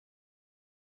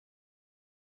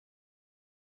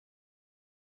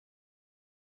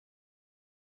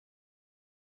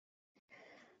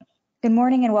Good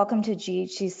morning and welcome to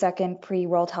GHC's second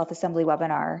pre-World Health Assembly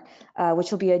webinar,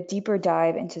 which will be a deeper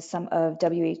dive into some of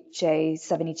WHA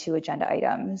 72 agenda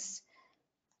items.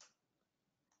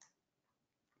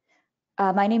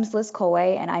 My name is Liz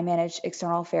Colway and I manage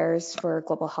external affairs for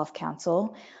Global Health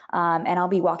Council. And I'll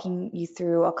be walking you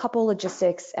through a couple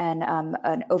logistics and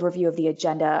an overview of the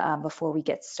agenda before we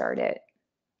get started.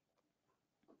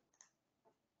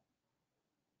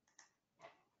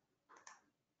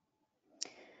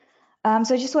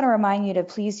 So I just want to remind you to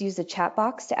please use the chat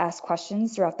box to ask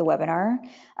questions throughout the webinar.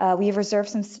 We have reserved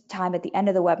some time at the end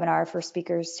of the webinar for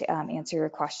speakers to answer your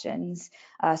questions.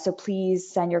 So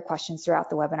please send your questions throughout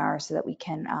the webinar so that we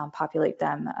can populate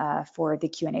them for the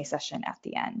Q&A session at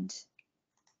the end.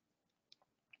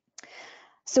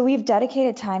 So we've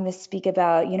dedicated time to speak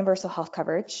about universal health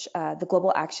coverage, the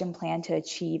global action plan to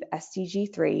achieve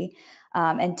SDG 3,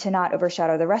 and to not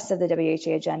overshadow the rest of the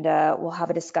WHA agenda, we'll have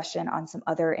a discussion on some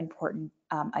other important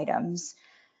items.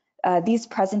 These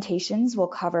presentations will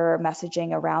cover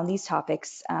messaging around these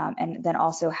topics and then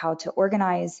also how to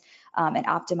organize and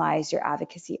optimize your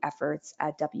advocacy efforts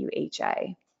at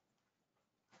WHA.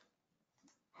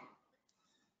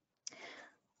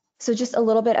 So just a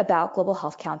little bit about Global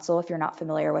Health Council, if you're not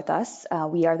familiar with us.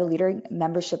 We are the leader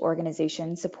membership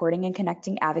organization supporting and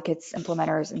connecting advocates,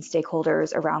 implementers, and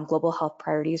stakeholders around global health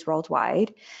priorities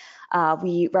worldwide.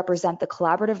 We represent the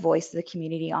collaborative voice of the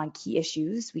community on key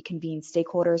issues. We convene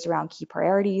stakeholders around key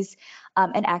priorities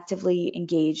and actively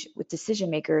engage with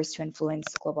decision makers to influence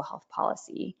global health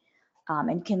policy.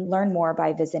 And you can learn more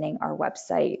by visiting our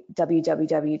website,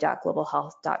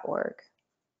 www.globalhealth.org.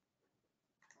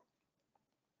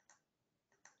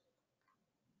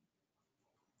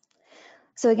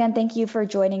 So again, thank you for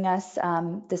joining us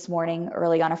this morning,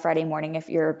 early on a Friday morning, if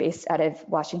you're based out of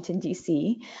Washington,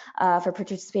 D.C., for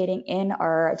participating in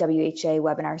our WHA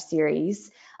webinar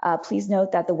series. Please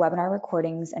note that the webinar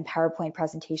recordings and PowerPoint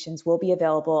presentations will be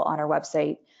available on our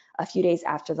website a few days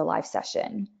after the live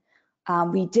session.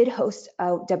 We did host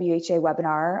a WHA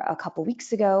webinar a couple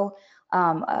weeks ago,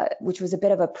 which was a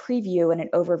bit of a preview and an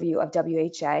overview of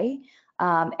WHA.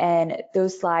 And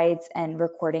those slides and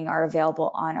recording are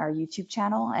available on our YouTube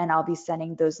channel, and I'll be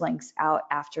sending those links out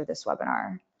after this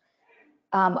webinar.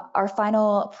 Our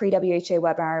final pre-WHA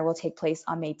webinar will take place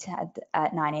on May 10th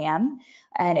at 9 a.m.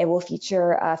 and it will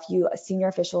feature a few senior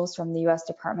officials from the U.S.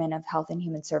 Department of Health and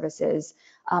Human Services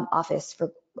Office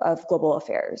of Global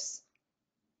Affairs.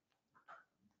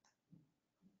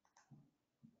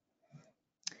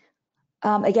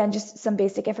 Again, just some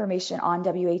basic information on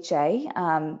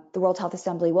WHA. The World Health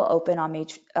Assembly will open on May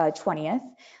 20th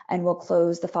and will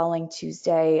close the following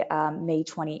Tuesday, May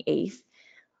 28th.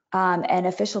 And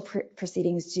official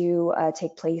proceedings do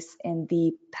take place in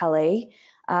the Palais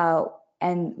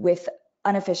and with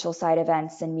unofficial side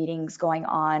events and meetings going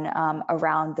on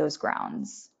around those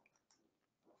grounds.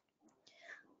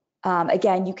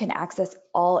 Again, you can access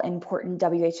all important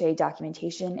WHA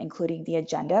documentation, including the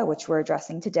agenda, which we're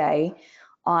addressing today,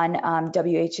 on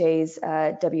WHO's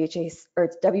WHA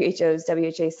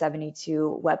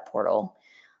 72 web portal.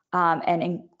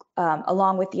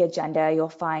 Along with the agenda, you'll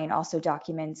find also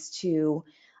documents to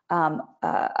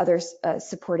others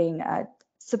supporting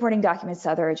documents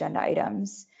to other agenda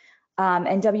items.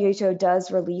 And WHO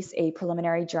does release a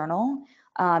preliminary journal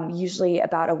usually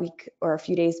about a week or a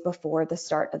few days before the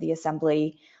start of the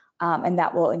assembly, and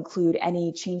that will include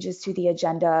any changes to the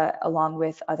agenda along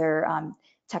with other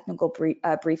technical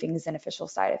briefings and official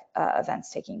side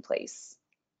events taking place.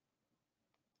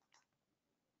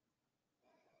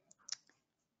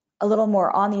 A little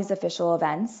more on these official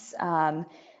events.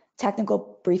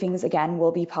 Technical briefings, again,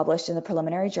 will be published in the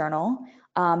preliminary journal.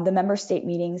 The member state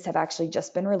meetings have actually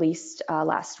just been released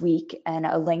last week, and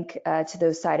a link to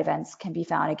those side events can be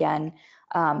found again.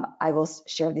 I will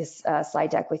share this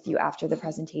slide deck with you after the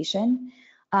presentation.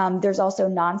 There's also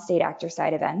non-state actor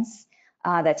side events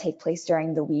that take place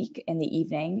during the week in the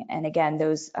evening, and again,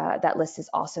 that list is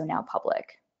also now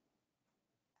public.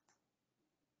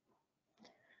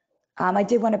 I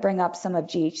did want to bring up some of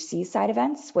GHC side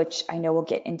events, which I know we'll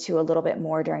get into a little bit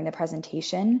more during the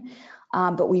presentation,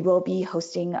 but we will be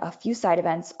hosting a few side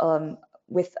events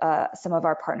with some of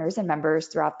our partners and members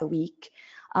throughout the week,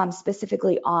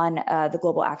 specifically on the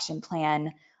Global Action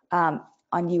Plan on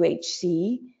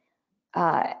UHC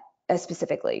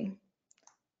specifically.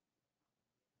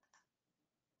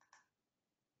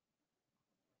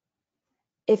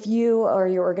 If you or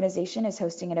your organization is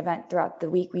hosting an event throughout the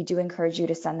week, we do encourage you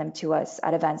to send them to us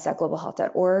at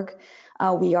events@globalhealth.org.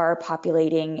 We are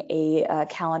populating a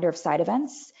calendar of side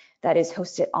events that is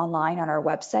hosted online on our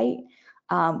website.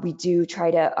 We do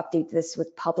try to update this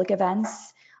with public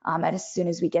events as soon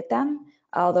as we get them,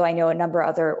 although I know a number of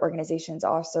other organizations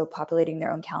are also populating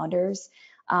their own calendars.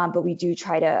 But we do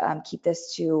try to keep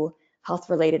this to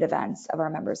health-related events of our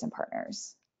members and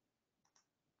partners.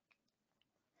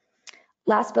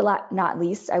 Last but not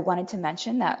least, I wanted to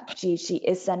mention that GHC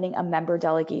is sending a member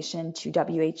delegation to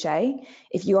WHA.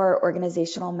 If you are an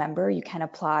organizational member, you can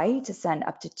apply to send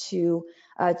up to two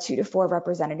to four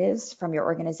representatives from your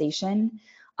organization.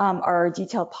 Our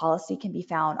detailed policy can be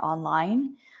found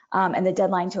online, and the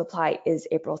deadline to apply is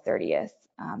April 30th.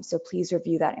 So please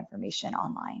review that information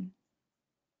online.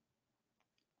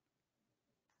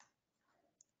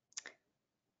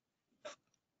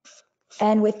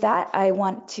 And with that, I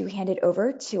want to hand it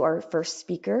over to our first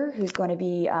speaker, who's going to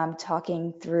be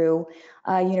talking through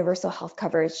universal health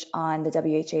coverage on the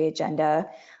WHA agenda,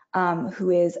 who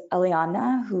is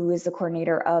Eliana, who is the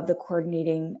coordinator of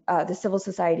the Civil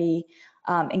Society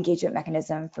Engagement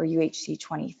Mechanism for UHC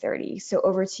 2030. So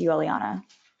over to you, Eliana.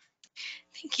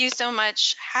 Thank you so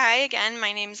much. Hi again,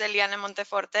 my name is Eliana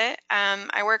Monteforte.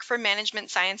 I work for Management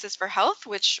Sciences for Health,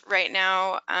 which right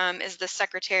now is the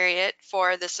Secretariat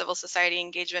for the Civil Society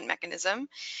Engagement Mechanism.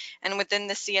 And within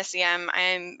the CSEM,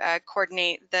 I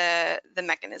coordinate the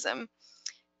mechanism.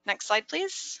 Next slide,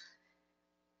 please.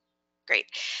 Great.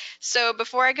 So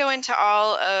before I go into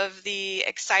all of the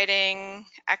exciting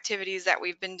activities that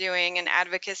we've been doing in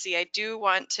advocacy, I do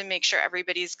want to make sure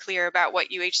everybody's clear about what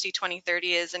UHC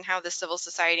 2030 is and how the civil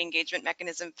society engagement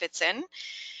mechanism fits in.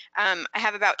 I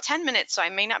have about 10 minutes, so I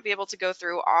may not be able to go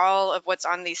through all of what's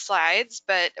on these slides,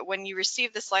 but when you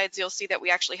receive the slides, you'll see that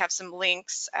we actually have some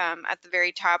links at the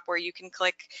very top where you can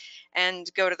click and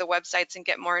go to the websites and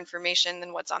get more information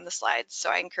than what's on the slides. So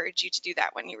I encourage you to do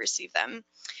that when you receive them.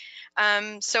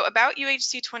 So about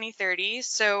UHC 2030,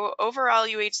 so overall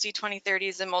UHC 2030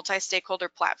 is a multi-stakeholder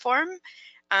platform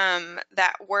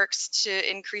that works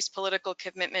to increase political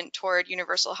commitment toward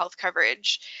universal health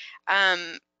coverage.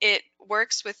 It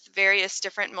works with various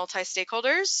different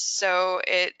multi-stakeholders,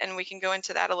 and we can go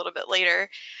into that a little bit later,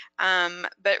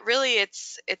 but really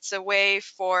it's a way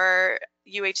for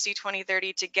UHC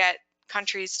 2030 to get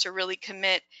countries to really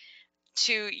commit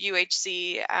to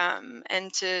UHC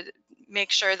and to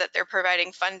make sure that they're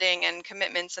providing funding and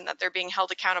commitments and that they're being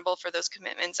held accountable for those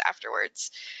commitments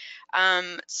afterwards.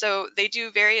 So they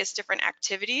do various different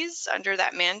activities under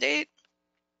that mandate.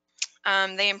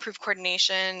 They improve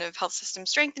coordination of health system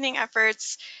strengthening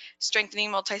efforts,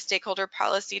 strengthening multi-stakeholder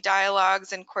policy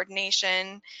dialogues and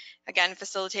coordination, again,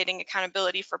 facilitating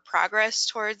accountability for progress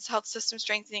towards health system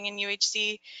strengthening in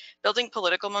UHC. Building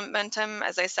political momentum,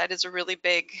 as I said, is a really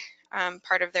big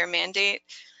part of their mandate.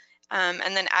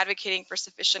 And then advocating for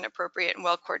sufficient, appropriate, and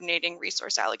well-coordinating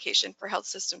resource allocation for health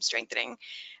system strengthening.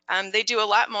 They do a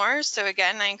lot more, so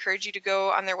again, I encourage you to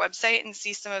go on their website and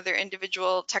see some of their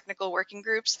individual technical working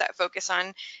groups that focus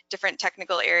on different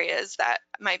technical areas that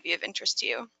might be of interest to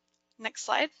you. Next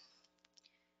slide.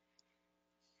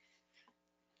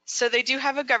 So they do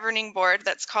have a governing board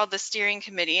that's called the Steering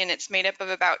Committee, and it's made up of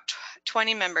about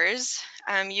 20 members.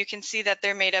 You can see that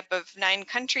they're made up of 9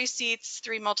 country seats,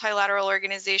 3 multilateral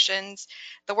organizations.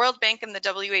 The World Bank and the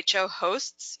WHO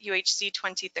hosts UHC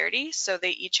 2030, so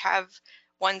they each have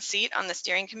 1 seat on the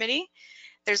Steering Committee.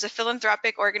 There's a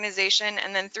philanthropic organization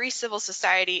and then 3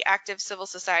 active civil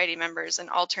society members and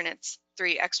alternates,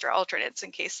 3 extra alternates in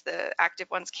case the active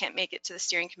ones can't make it to the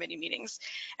steering committee meetings.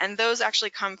 And those actually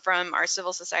come from our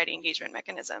civil society engagement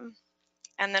mechanism.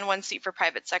 And then 1 seat for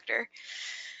private sector.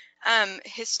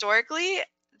 Historically,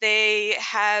 they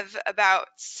have about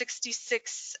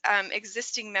 66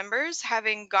 existing members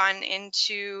having gone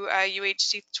into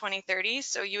UHC 2030.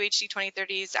 So UHC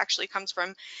 2030 actually comes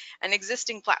from an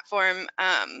existing platform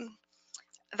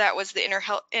that was the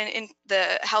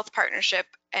the health partnership,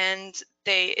 and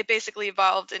it basically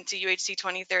evolved into UHC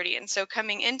 2030. And so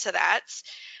coming into that,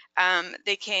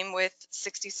 they came with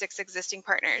 66 existing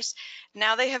partners.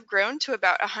 Now they have grown to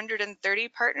about 130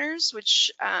 partners,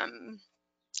 which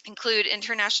include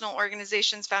international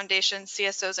organizations, foundations,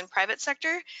 CSOs, and private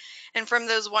sector. And from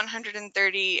those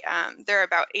 130, there are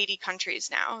about 80 countries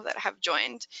now that have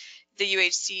joined the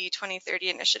UHC 2030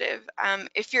 initiative.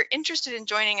 If you're interested in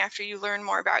joining after you learn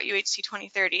more about UHC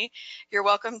 2030, you're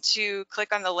welcome to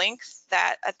click on the link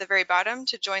that at the very bottom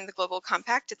to join the Global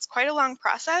Compact. It's quite a long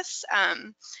process,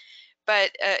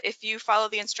 but if you follow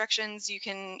the instructions, you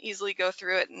can easily go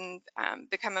through it and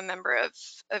become a member of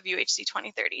UHC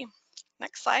 2030.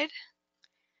 Next slide.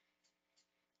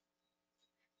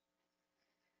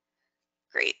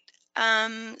 Great.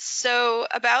 So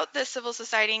about the civil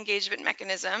society engagement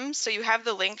mechanism, so you have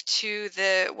the link to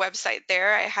the website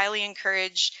there. I highly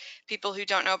encourage people who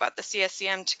don't know about the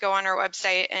CSEM to go on our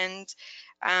website and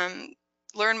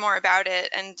learn more about it.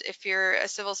 And if you're a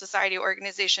civil society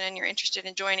organization and you're interested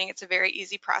in joining, it's a very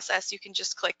easy process. You can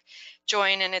just click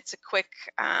join, and it's a quick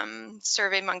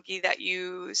survey monkey that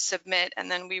you submit, and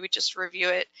then we would just review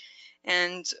it,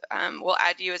 and we'll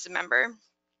add you as a member.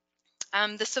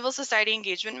 The civil society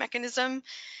engagement mechanism,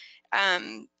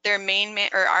 our main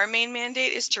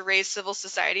mandate is to raise civil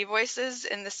society voices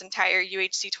in this entire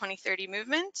UHC 2030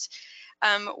 movement.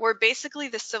 We're basically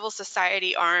the civil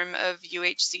society arm of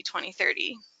UHC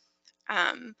 2030.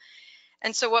 And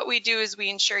so what we do is we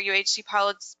ensure UHC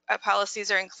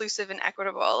policies are inclusive and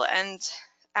equitable, and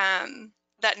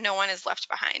that no one is left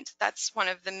behind. That's one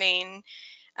of the main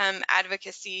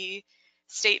advocacy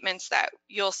statements that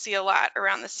you'll see a lot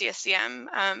around the CSCM.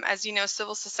 As you know,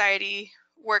 civil society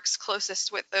works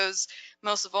closest with those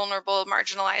most vulnerable,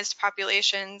 marginalized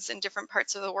populations in different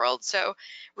parts of the world. So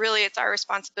really it's our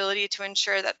responsibility to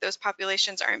ensure that those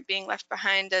populations aren't being left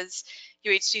behind as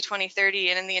UHC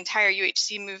 2030 and in the entire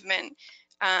UHC movement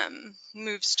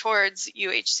moves towards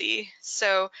UHC.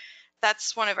 So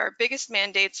that's one of our biggest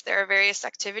mandates. There are various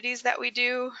activities that we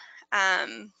do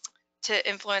to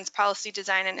influence policy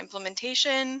design and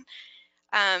implementation,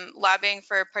 lobbying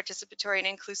for participatory and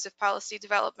inclusive policy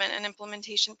development and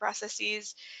implementation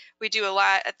processes. We do a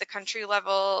lot at the country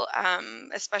level,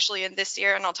 especially in this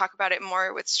year, and I'll talk about it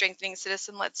more with strengthening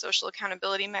citizen-led social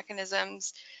accountability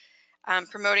mechanisms.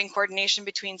 Promoting coordination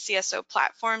between CSO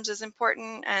platforms is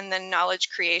important, and then knowledge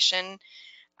creation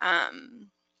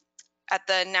at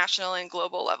the national and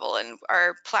global level. And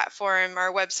our platform,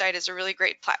 our website is a really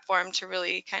great platform to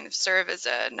really kind of serve as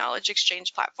a knowledge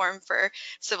exchange platform for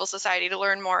civil society to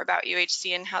learn more about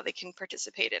UHC and how they can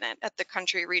participate in it at the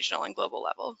country, regional, and global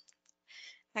level.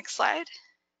 Next slide.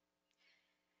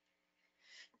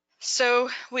 So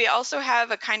we also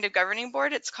have a kind of governing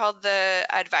board. It's called the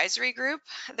advisory group.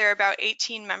 There are about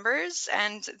 18 members,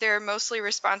 and they're mostly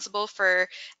responsible for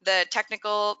the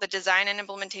design and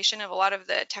implementation of a lot of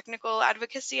the technical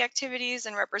advocacy activities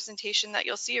and representation that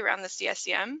you'll see around the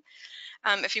CSCM.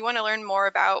 If you want to learn more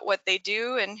about what they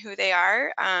do and who they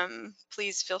are,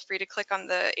 please feel free to click on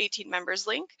the 18 members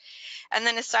link. And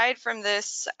then aside from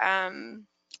this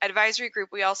advisory group,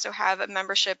 we also have a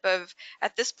membership of,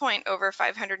 at this point, over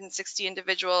 560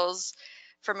 individuals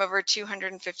from over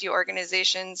 250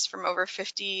 organizations from over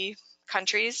 50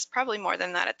 countries, probably more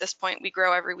than that at this point. We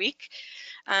grow every week.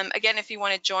 Again, if you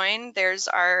want to join, there's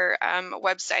our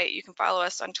website. You can follow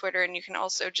us on Twitter, and you can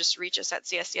also just reach us at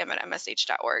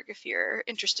cscm@msh.org if you're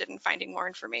interested in finding more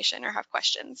information or have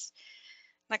questions.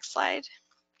 Next slide.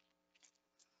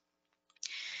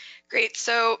 Great.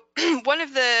 So one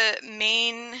of the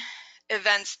main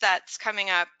events that's coming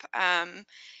up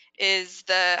is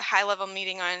the high-level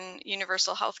meeting on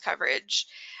universal health coverage,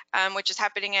 which is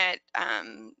happening at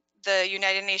the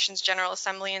United Nations General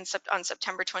Assembly on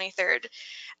September 23rd.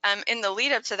 In the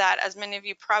lead up to that, as many of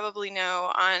you probably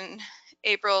know, on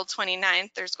April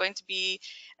 29th, there's going to be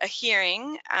a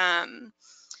hearing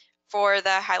for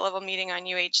the high-level meeting on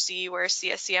UHC where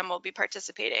CSCM will be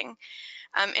participating.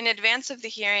 In advance of the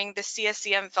hearing, the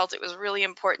CSCM felt it was really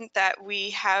important that we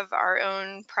have our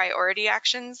own priority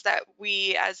actions that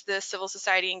we, as the civil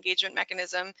society engagement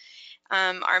mechanism,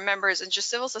 our members and just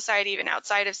civil society even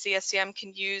outside of CSCM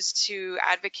can use to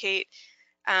advocate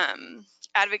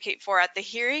for at the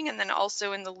hearing, and then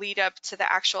also in the lead up to the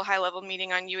actual high-level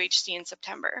meeting on UHC in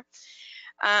September.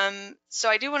 So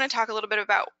I do want to talk a little bit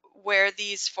about where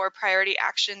these 4 priority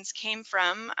actions came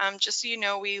from. Just so you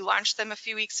know, we launched them a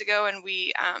few weeks ago, and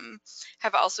we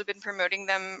have also been promoting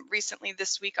them recently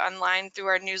this week online through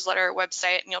our newsletter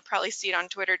website, and you'll probably see it on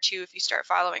Twitter too if you start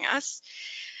following us.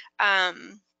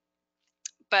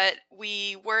 But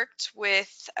we worked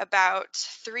with about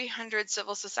 300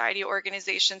 civil society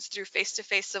organizations through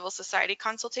face-to-face civil society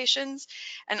consultations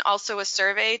and also a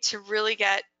survey to really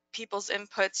get people's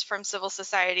inputs from civil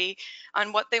society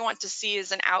on what they want to see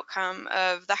as an outcome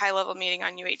of the high-level meeting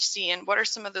on UHC and what are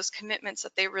some of those commitments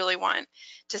that they really want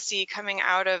to see coming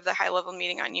out of the high-level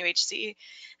meeting on UHC.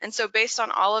 And so based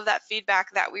on all of that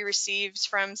feedback that we received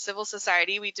from civil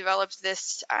society, we developed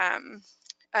this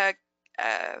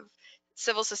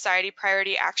civil society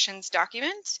priority actions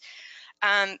document.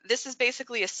 This is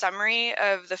basically a summary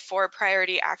of the 4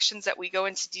 priority actions that we go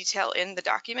into detail in the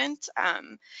document.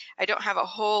 I don't have a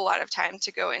whole lot of time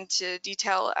to go into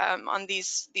detail on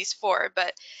these 4,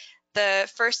 but the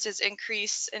first is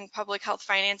increase in public health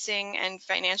financing and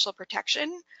financial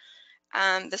protection.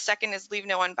 The second is leave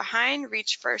no one behind,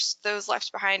 reach first those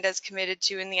left behind as committed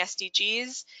to in the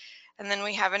SDGs. And then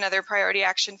we have another priority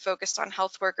action focused on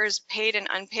health workers. Paid and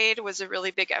unpaid was a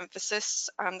really big emphasis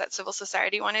that civil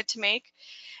society wanted to make,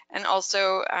 and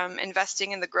also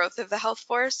investing in the growth of the health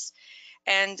force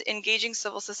and engaging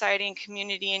civil society and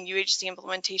community in UHC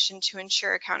implementation to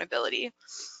ensure accountability.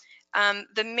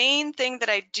 The main thing that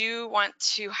I do want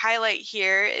to highlight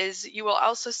here is you will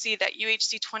also see that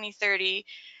UHC 2030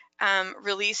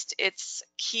 released its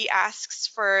key asks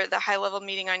for the high-level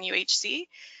meeting on UHC.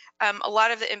 A lot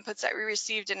of the inputs that we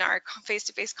received in our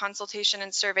face-to-face consultation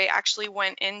and survey actually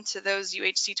went into those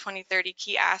UHC 2030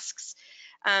 key asks.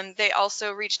 They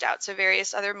also reached out to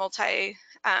various other multilateral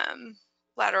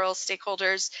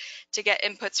stakeholders to get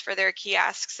inputs for their key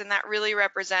asks, and that really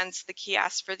represents the key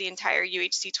asks for the entire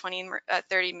UHC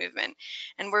 2030 movement.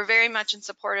 And we're very much in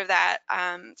support of that.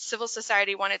 Civil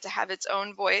society wanted to have its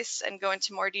own voice and go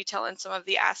into more detail in some of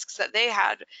the asks that they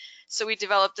had. So we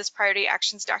developed this priority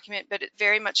actions document, but it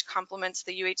very much complements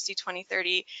the UHC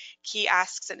 2030 key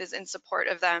asks and is in support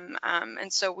of them.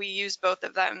 And so we use both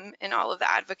of them in all of the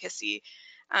advocacy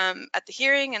at the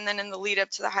hearing and then in the lead up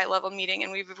to the high level meeting.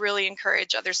 And we've really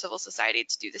encouraged other civil society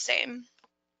to do the same.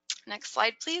 Next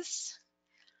slide, please.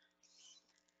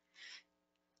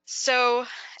 So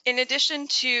in addition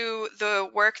to the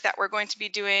work that we're going to be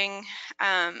doing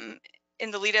in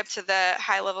the lead up to the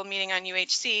high level meeting on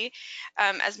UHC,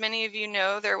 as many of you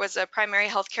know, there was a primary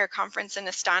healthcare conference in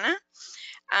Astana,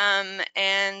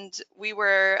 and we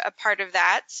were a part of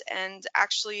that and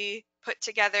actually put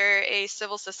together a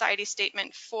civil society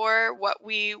statement for what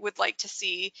we would like to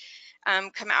see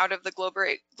come out of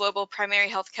the global primary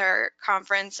healthcare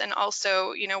conference, and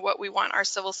also, you know, what we want our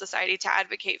civil society to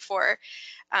advocate for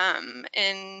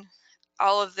in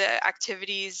all of the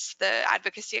activities, the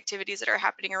advocacy activities that are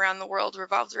happening around the world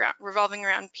revolving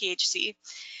around PHC.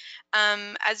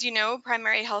 As you know,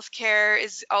 primary health care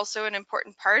is also an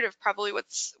important part of probably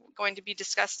what's going to be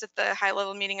discussed at the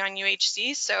high-level meeting on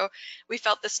UHC. So we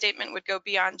felt the statement would go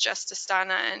beyond just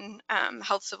Astana and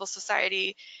Health Civil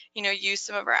Society, you know, use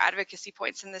some of our advocacy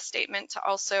points in this statement to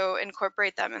also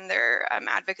incorporate them in their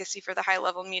advocacy for the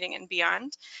high-level meeting and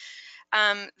beyond.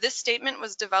 This statement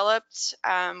was developed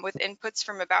with inputs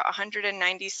from about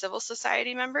 190 civil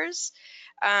society members.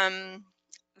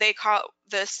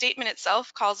 The statement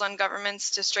itself calls on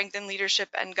governments to strengthen leadership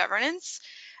and governance.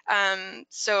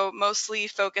 So mostly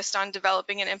focused on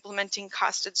developing and implementing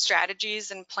costed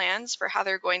strategies and plans for how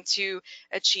they're going to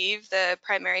achieve the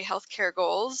primary healthcare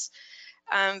goals,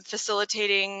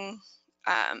 facilitating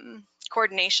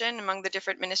coordination among the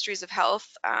different ministries of health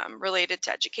related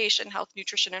to education, health,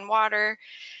 nutrition, and water,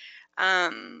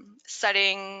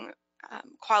 setting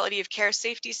quality of care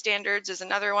safety standards is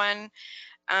another one.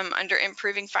 Under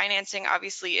improving financing,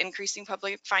 obviously increasing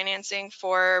public financing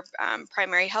for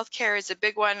primary health care is a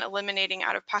big one. Eliminating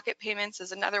out-of-pocket payments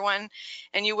is another one.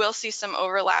 And you will see some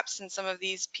overlaps in some of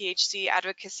these PHC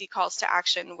advocacy calls to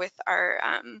action with our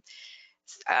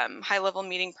high-level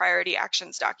meeting priority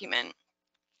actions document.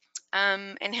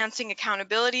 Enhancing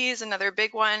accountability is another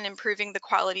big one. Improving the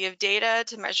quality of data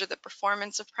to measure the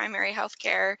performance of primary health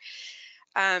care.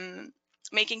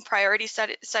 Making priority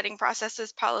setting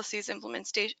processes, policies,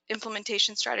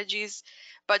 implementation strategies,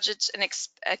 budgets, and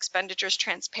expenditures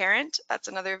transparent. That's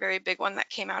another very big one that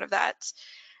came out of that.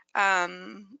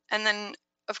 And then,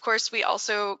 of course, we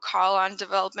also call on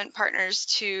development partners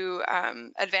to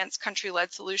advance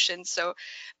country-led solutions. So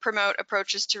promote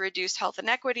approaches to reduce health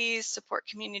inequities, support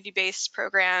community-based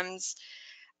programs.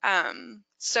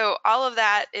 So all of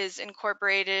that is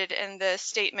incorporated in the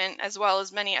statement, as well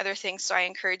as many other things. So I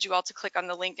encourage you all to click on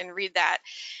the link and read that.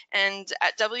 And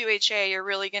at WHA, you're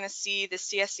really going to see the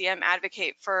CSCM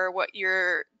advocate for what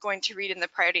you're going to read in the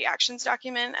priority actions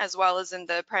document, as well as in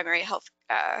the primary health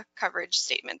coverage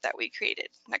statement that we created.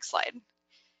 Next slide.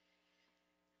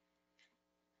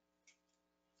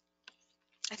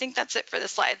 I think that's it for the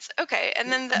slides. Okay, and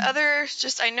then the other,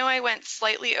 just I know I went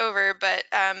slightly over, but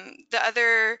the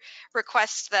other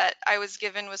request that I was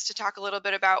given was to talk a little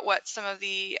bit about what some of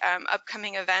the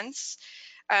upcoming events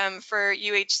for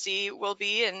UHC will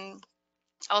be, and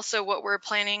also what we're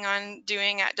planning on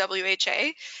doing at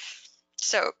WHA.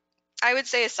 So I would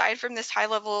say, aside from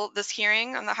this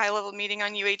hearing on the high-level meeting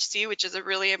on UHC, which is a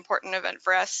really important event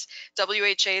for us,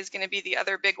 WHA is going to be the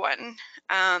other big one.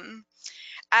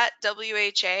 At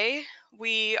WHA,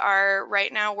 we are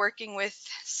right now working with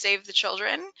Save the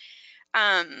Children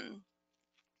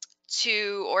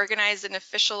to organize an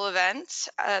official event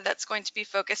that's going to be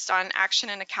focused on action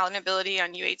and accountability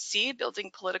on UHC, building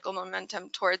political momentum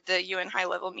toward the UN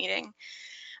high-level meeting.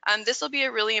 This will be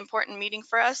a really important meeting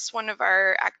for us. One of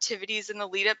our activities in the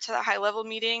lead up to the high-level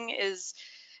meeting is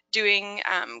doing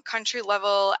country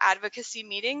level advocacy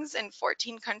meetings in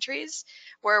 14 countries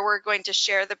where we're going to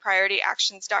share the priority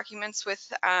actions documents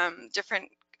with different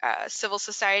civil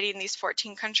society in these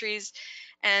 14 countries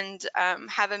and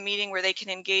have a meeting where they can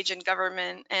engage in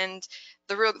government. And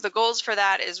the goals for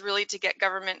that is really to get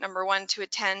government, number one, to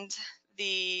attend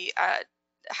the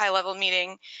high-level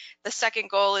meeting. The second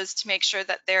goal is to make sure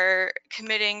that they're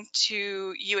committing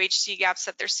to UHC gaps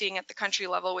that they're seeing at the country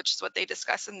level, which is what they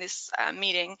discuss in this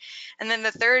meeting. And then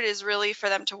the third is really for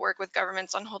them to work with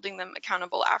governments on holding them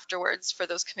accountable afterwards for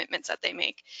those commitments that they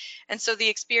make. And so the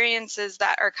experiences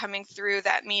that are coming through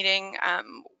that meeting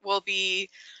will be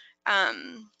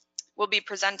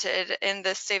presented in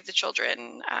the Save the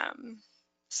Children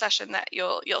session that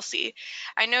you'll see.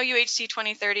 I know UHC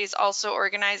 2030 is also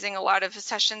organizing a lot of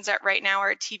sessions that right now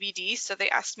are TBD, so they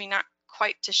asked me not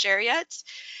quite to share yet,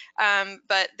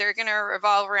 but they're going to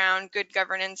revolve around good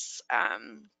governance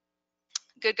and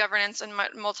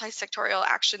multi-sectorial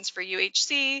actions for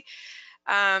UHC.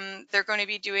 They're going to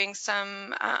be doing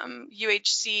some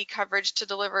UHC coverage to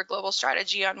deliver a global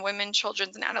strategy on women,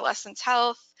 children's, and adolescents'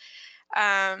 health.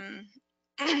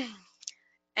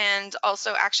 And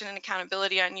also action and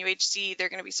accountability on UHC. They're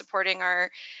going to be supporting our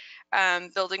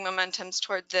building momentums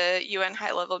toward the UN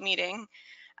high-level meeting.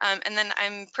 And then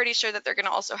I'm pretty sure that they're going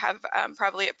to also have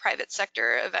probably a private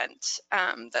sector event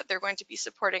that they're going to be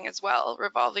supporting as well,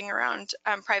 revolving around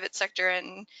private sector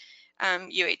and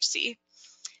UHC.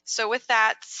 So with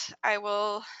that, I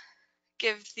will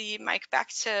give the mic back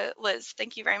to Liz.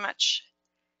 Thank you very much.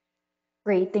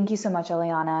 Great, thank you so much,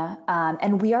 Eliana.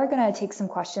 And we are going to take some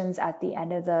questions at the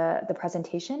end of the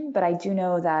presentation, but I do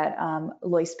know that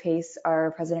Lois Pace, our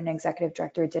President and Executive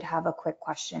Director, did have a quick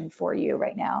question for you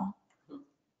right now.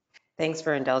 Thanks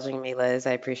for indulging me, Liz.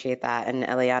 I appreciate that. And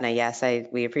Eliana, yes,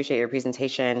 we appreciate your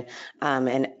presentation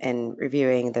and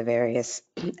reviewing the various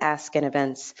ask and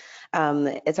events.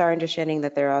 It's our understanding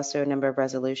that there are also a number of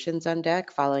resolutions on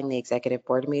deck following the executive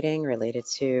board meeting related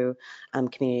to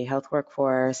community health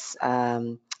workforce,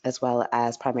 as well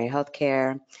as primary health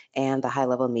care and the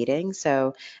high-level meeting.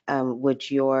 So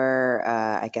would your,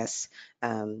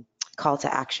 call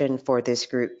to action for this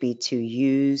group be to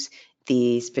use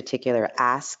these particular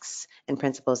asks and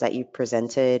principles that you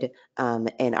presented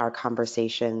in our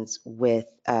conversations with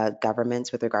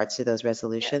governments with regards to those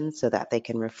resolutions so that they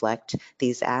can reflect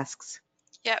these asks?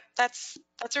 Yeah, that's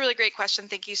a really great question.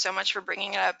 Thank you so much for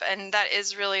bringing it up. And that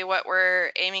is really what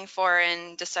we're aiming for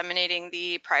in disseminating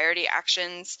the priority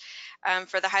actions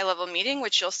for the high-level meeting,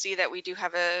 which you'll see that we do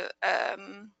have a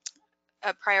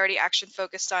priority action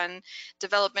focused on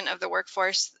development of the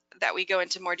workforce that we go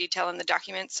into more detail in the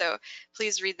document. So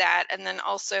please read that. And then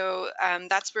also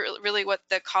that's really what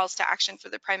the calls to action for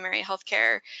the primary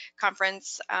healthcare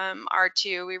conference are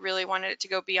too. We really wanted it to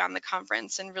go beyond the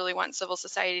conference and really want civil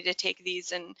society to take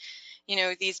these and, you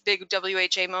know, these big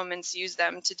WHA moments, use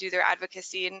them to do their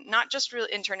advocacy, and not just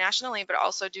really internationally, but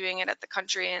also doing it at the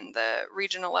country and the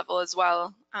regional level as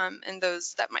well, and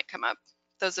those that might come up,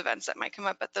 those events that might come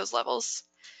up at those levels.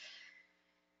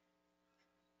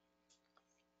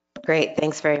 Great,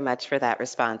 thanks very much for that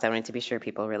response. I wanted to be sure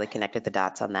people really connected the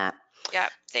dots on that. Yeah,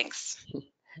 thanks.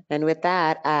 And with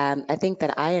that, I think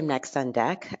that I am next on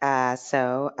deck.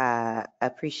 Appreciate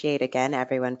again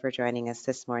everyone for joining us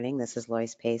this morning. This is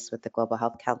Lois Pace with the Global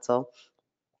Health Council.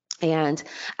 And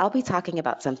I'll be talking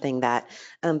about something that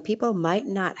people might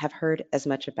not have heard as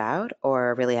much about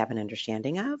or really have an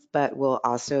understanding of, but will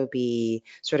also be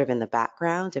sort of in the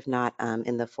background, if not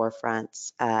in the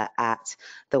forefront at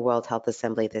the World Health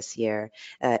Assembly this year.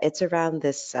 It's around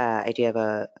this idea of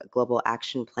a global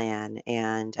action plan,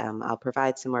 and I'll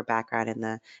provide some more background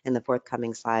in the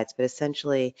forthcoming slides. But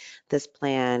essentially, this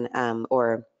plan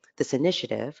this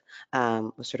initiative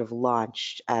was sort of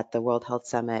launched at the World Health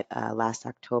Summit last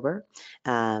October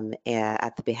at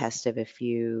the behest of a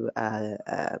few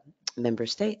member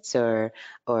states or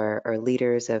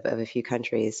leaders of a few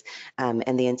countries.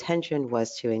 And the intention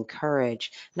was to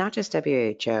encourage not just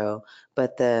WHO,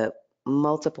 but the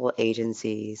multiple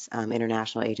agencies,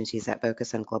 international agencies that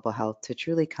focus on global health, to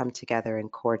truly come together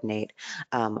and coordinate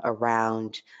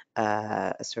around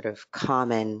a sort of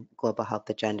common global health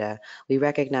agenda. We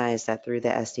recognize that through the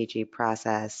SDG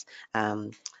process,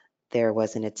 there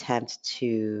was an attempt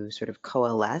to sort of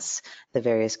coalesce the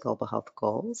various global health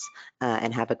goals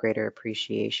and have a greater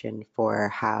appreciation for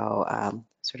how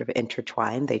sort of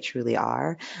intertwined they truly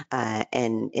are,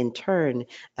 and in turn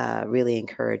really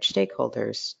encourage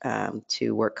stakeholders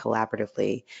to work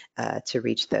collaboratively to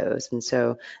reach those. And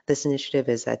so this initiative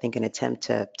is, I think, an attempt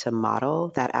to model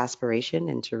that aspiration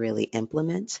and to really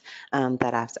implement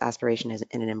that aspiration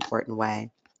in an important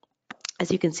way. As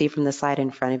you can see from the slide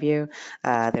in front of you,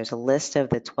 there's a list of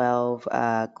the 12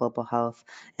 global health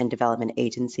and development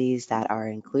agencies that are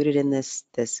included in this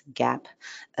GAP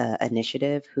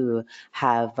initiative, who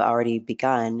have already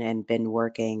begun and been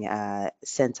working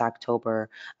since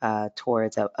October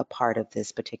towards a part of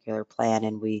this particular plan.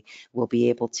 And we will be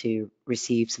able to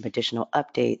receive some additional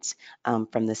updates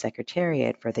from the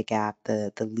Secretariat for the GAP,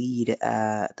 the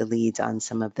leads on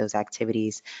some of those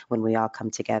activities when we all come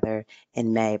together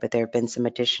in May. But there have been some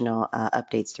additional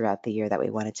updates throughout the year that we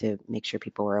wanted to make sure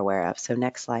people were aware of. So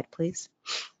next slide, please.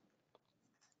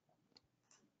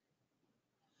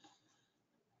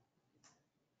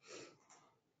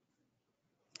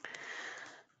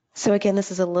 So again,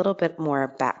 this is a little bit more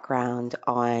background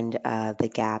on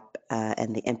the GAP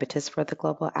and the impetus for the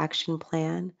Global Action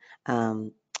Plan.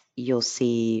 You'll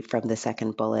see from the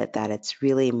second bullet that it's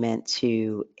really meant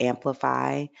to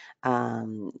amplify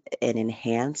and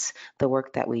enhance the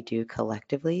work that we do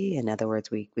collectively. In other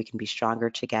words, we can be stronger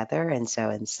together. And so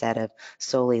instead of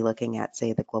solely looking at,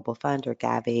 say, the Global Fund or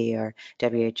Gavi or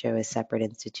WHO as separate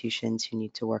institutions who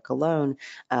need to work alone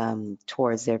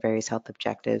towards their various health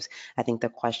objectives, I think the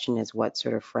question is what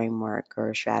sort of framework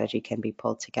or strategy can be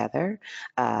pulled together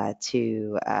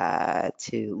to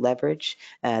leverage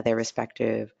their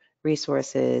respective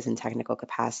resources and technical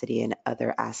capacity and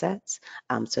other assets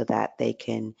so that they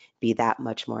can be that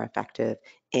much more effective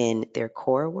in their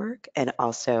core work and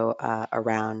also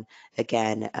around,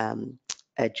 again,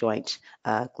 a joint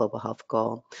global health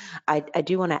goal. I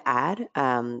do want to add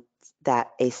that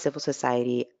a civil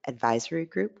society advisory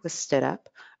group was stood up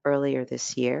earlier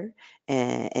this year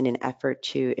in an effort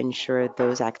to ensure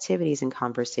those activities and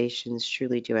conversations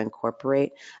truly do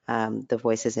incorporate the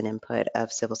voices and input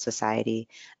of civil society.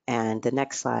 And the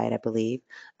next slide, I believe,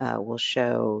 will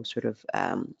show sort of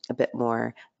a bit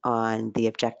more on the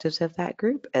objectives of that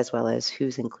group, as well as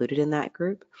who's included in that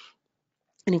group.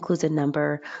 It includes a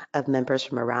number of members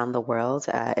from around the world.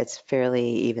 It's fairly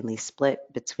evenly split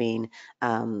between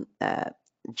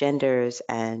genders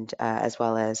and as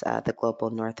well as the global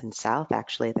north and south.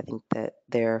 Actually, I think that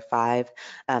there are 5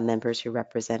 members who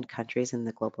represent countries in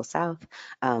the global south.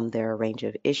 There are a range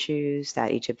of issues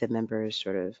that each of the members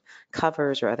sort of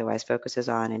covers or otherwise focuses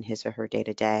on in his or her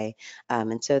day-to-day.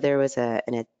 And so there was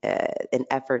an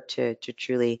effort to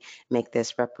truly make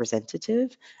this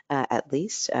representative, at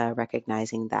least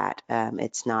recognizing that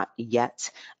it's not yet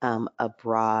a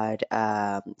broad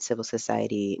civil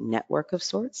society network of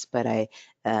sorts, but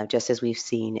just as we've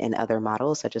seen in other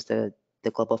models, such as the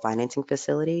Global Financing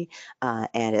Facility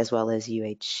and as well as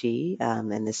UHC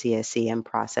and the CSCM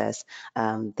process,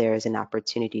 there is an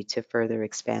opportunity to further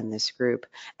expand this group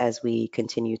as we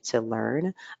continue to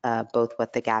learn both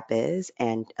what the gap is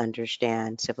and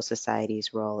understand civil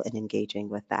society's role in engaging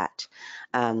with that.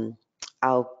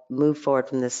 I'll move forward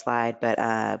from this slide,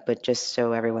 but just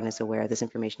so everyone is aware, this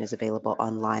information is available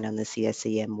online on the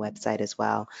CSCM website as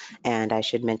well. And I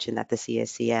should mention that the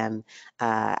CSCM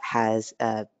has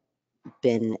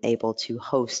been able to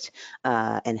host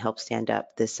and help stand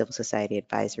up this civil society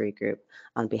advisory group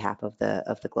on behalf of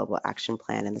the Global Action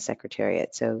Plan and the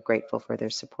Secretariat. So grateful for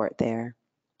their support there.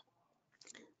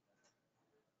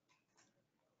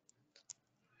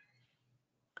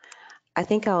 I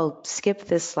think I'll skip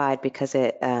this slide because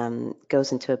it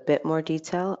goes into a bit more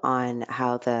detail on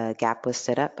how the GAP was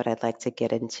set up, but I'd like to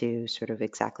get into sort of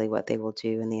exactly what they will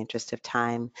do in the interest of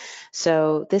time.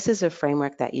 So this is a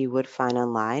framework that you would find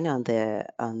online on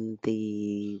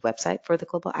the website for the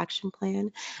Global Action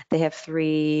Plan. They have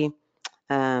 3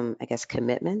 I guess,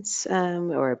 commitments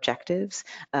or objectives: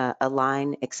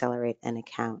 align, accelerate, and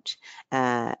account.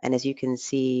 And as you can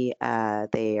see,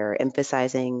 they are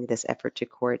emphasizing this effort to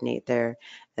coordinate their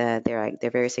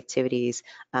various activities,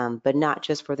 but not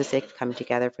just for the sake of coming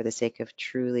together, for the sake of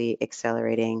truly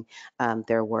accelerating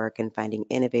their work and finding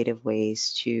innovative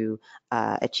ways to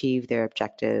achieve their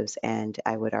objectives. And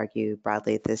I would argue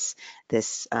broadly this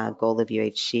goal of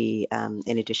UHC,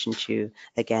 in addition to,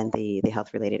 again, the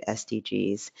health-related SDGs.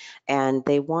 And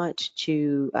they want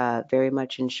to very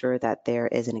much ensure that there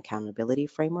is an accountability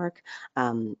framework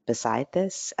beside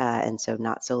this. And so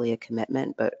not solely a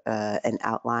commitment, but an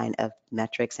outline of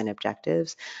metrics and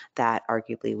objectives that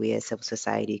arguably we as civil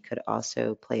society could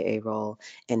also play a role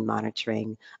in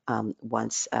monitoring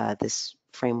once this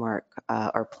framework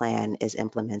or plan is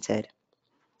implemented.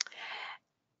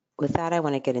 With that, I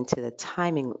want to get into the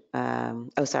timing.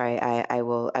 I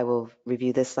will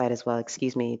review this slide as well.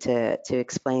 Excuse me, to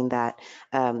explain that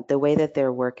the way that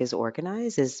their work is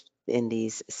organized is in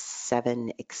these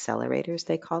 7 accelerators,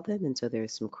 they call them, and so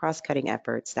there's some cross-cutting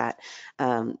efforts that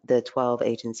the 12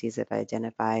 agencies have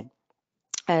identified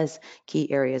as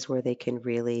key areas where they can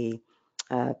really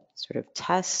sort of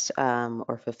test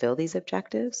or fulfill these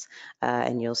objectives.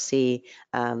 And you'll see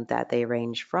that they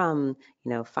range from,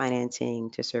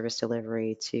 financing to service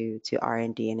delivery to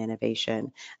R&D and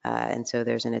innovation. And so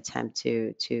there's an attempt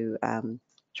to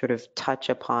sort of touch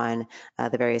upon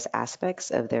the various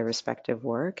aspects of their respective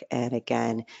work, and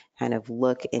again, kind of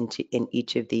look into in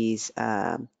each of these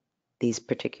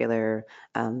particular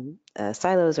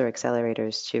silos or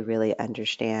accelerators to really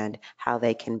understand how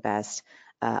they can best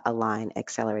align,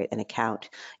 accelerate, and account.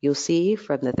 You'll see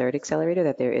from the third accelerator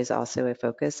that there is also a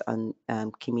focus on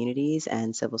communities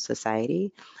and civil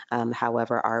society.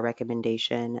 However, our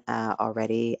recommendation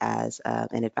already as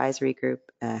an advisory group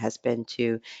has been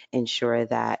to ensure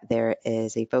that there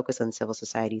is a focus on civil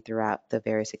society throughout the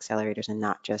various accelerators and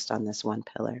not just on this one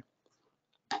pillar.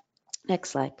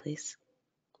 Next slide, please.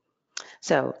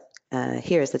 So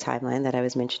here's the timeline that I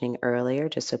was mentioning earlier,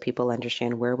 just so people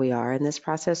understand where we are in this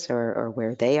process, or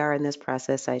where they are in this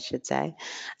process, I should say.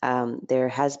 There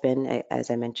has been, as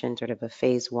I mentioned, sort of a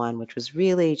phase one, which was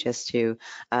really just to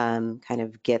kind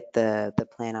of get the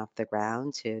plan off the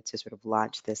ground, to sort of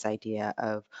launch this idea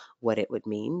of what it would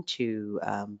mean to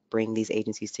bring these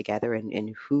agencies together,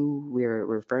 and who we're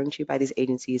referring to by these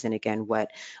agencies, and again,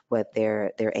 what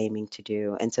they're aiming to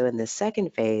do. And so in the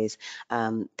second phase,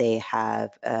 they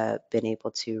have been able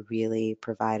to really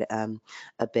provide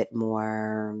a bit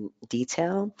more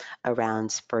detail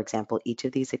around, for example, each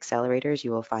of these accelerators.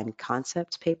 You will find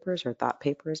concept papers, or thought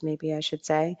papers, maybe I should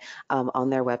say,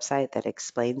 on their website that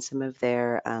explain some of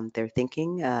their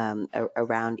thinking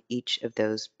around each of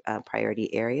those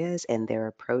priority areas, and their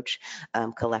approach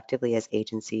collectively as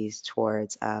agencies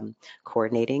towards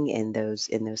coordinating in those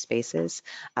spaces.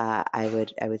 I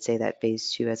would say that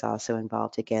phase two has also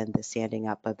involved, again, the standing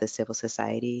up of the civil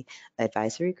society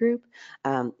advisory group.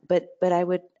 But I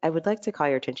would like to call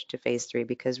your attention to phase three,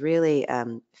 because really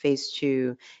phase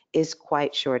two is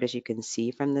quite short, as you can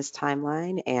see from this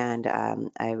timeline. And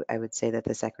I would say that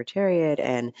the Secretariat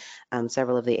and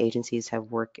several of the agencies have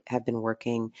been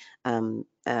working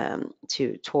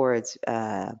towards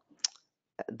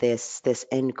this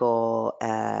end goal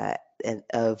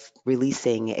of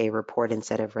releasing a report and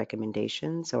set of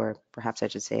recommendations, or perhaps I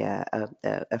should say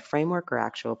a framework or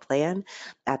actual plan,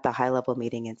 at the high-level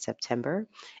meeting in September.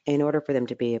 In order for them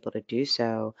to be able to do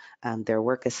so, their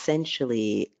work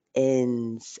essentially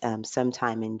ends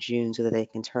sometime in June, so that they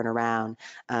can turn around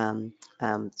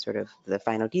sort of the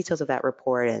final details of that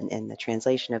report and the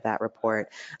translation of that report,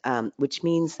 which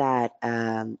means that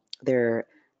there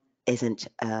isn't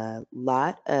a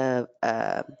lot of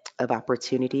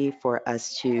opportunity for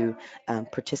us to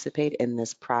participate in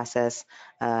this process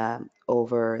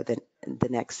over the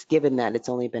next, given that it's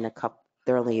only been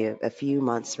there are only a few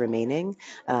months remaining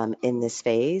in this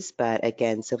phase. But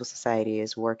again, civil society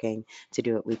is working to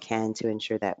do what we can to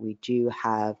ensure that we do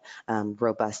have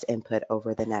robust input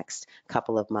over the next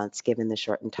couple of months, given the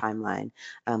shortened timeline.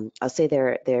 I'll say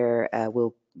there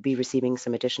will be receiving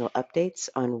some additional updates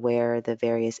on where the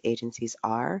various agencies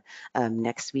are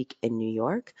next week in New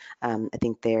York. I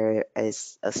think there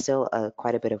is still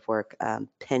quite a bit of work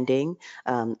pending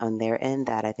on their end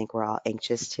that I think we're all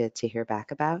anxious to hear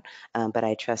back about. But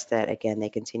I trust that, again, they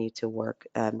continue to work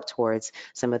towards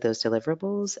some of those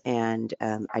deliverables, and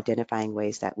identifying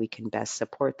ways that we can best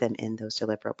support them in those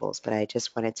deliverables. But I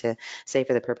just wanted to say,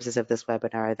 for the purposes of this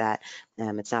webinar, that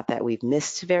it's not that we've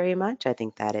missed very much. I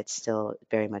think that it's still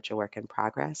very much a work in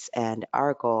progress. And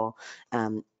our goal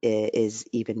is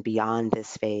even beyond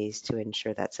this phase, to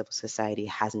ensure that civil society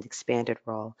has an expanded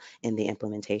role in the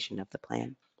implementation of the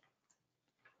plan.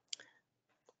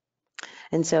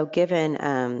 And so, given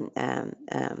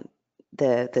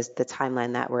the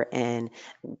timeline that we're in,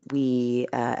 we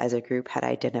as a group had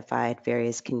identified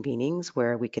various convenings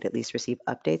where we could at least receive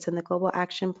updates on the Global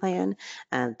Action Plan.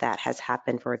 That has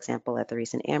happened, for example, at the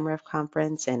recent AMREF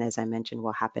conference, and as I mentioned,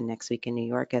 will happen next week in New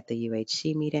York at the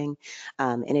WHC meeting,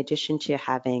 in addition to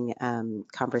having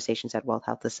conversations at World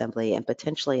Health Assembly and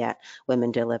potentially at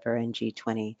Women Deliver and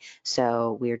G20.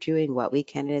 So we're doing what we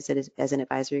can as an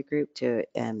advisory group to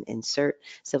insert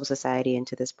civil society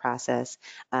into this process.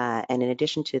 And in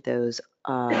addition to those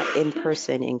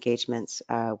in-person engagements,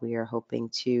 we are hoping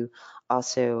to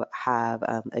also have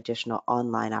additional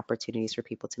online opportunities for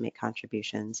people to make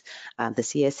contributions. The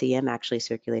CSEM actually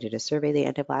circulated a survey at the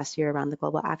end of last year around the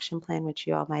Global Action Plan, which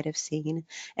you all might have seen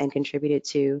and contributed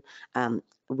to.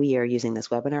 We are using this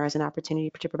webinar as an opportunity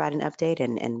to provide an update,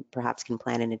 and perhaps can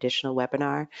plan an additional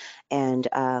webinar. And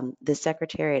the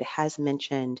Secretariat has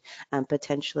mentioned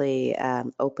potentially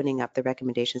opening up the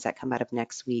recommendations that come out of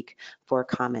next week for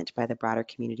comment by the broader broader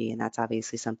community, and that's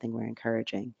obviously something we're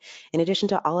encouraging. In addition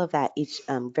to all of that,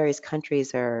 various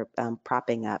countries are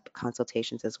propping up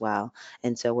consultations as well,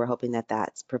 and so we're hoping that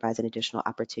that provides an additional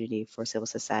opportunity for civil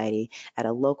society at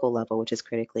a local level, which is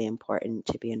critically important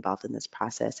to be involved in this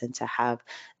process and to have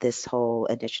this whole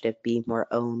initiative be more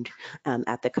owned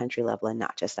at the country level and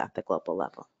not just at the global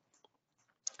level.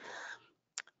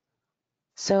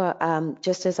 So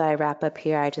just as I wrap up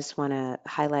here, I just want to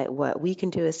highlight what we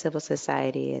can do as civil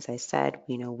society. As I said,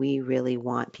 we really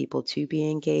want people to be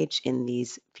engaged in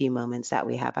these few moments that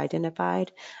we have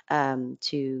identified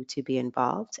to be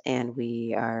involved, and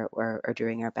we are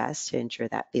doing our best to ensure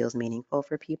that feels meaningful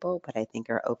for people, but I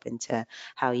think are open to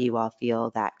how you all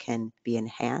feel that can be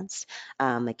enhanced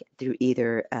like through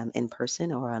either in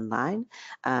person or online.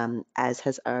 As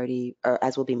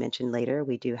will be mentioned later,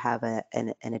 we do have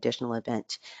an additional event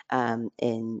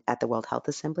at the World Health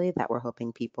Assembly that we're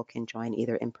hoping people can join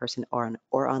either in person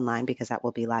or online, because that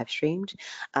will be live streamed,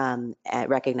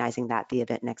 recognizing that the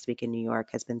event next week in New York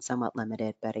has been somewhat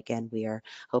limited, but again, we are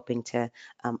hoping to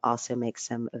also make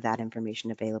some of that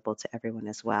information available to everyone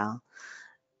as well.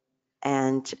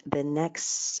 And the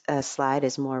next slide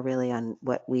is more really on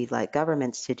what we'd like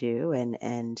governments to do.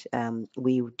 And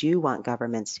we do want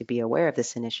governments to be aware of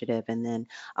this initiative and then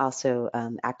also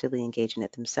actively engage in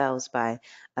it themselves by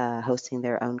hosting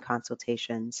their own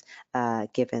consultations,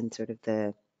 given sort of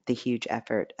the huge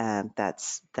effort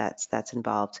that's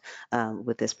involved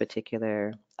with this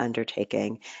particular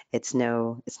undertaking. It's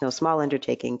no small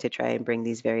undertaking to try and bring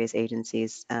these various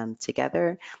agencies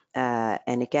together.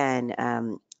 And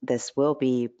again, this will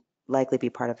likely be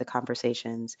part of the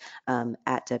conversations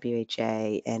at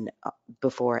WHA and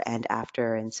before and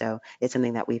after. And so it's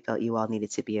something that we felt you all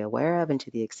needed to be aware of, and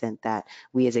to the extent that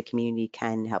we as a community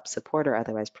can help support or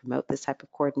otherwise promote this type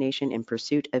of coordination in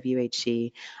pursuit of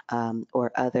UHC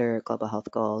or other global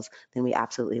health goals, then we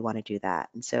absolutely want to do that.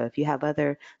 And so if you have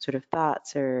other sort of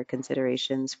thoughts or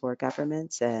considerations for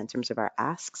governments in terms of our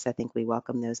asks, I think we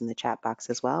welcome those in the chat box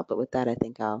as well. But with that, I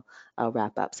think I'll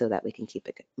wrap up so that we can keep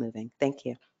it moving. Thank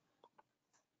you.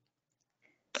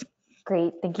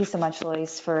 Great. Thank you so much,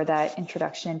 Lois, for that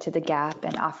introduction to the gap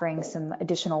and offering some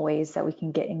additional ways that we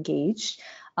can get engaged.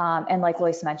 And like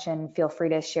Lois mentioned, feel free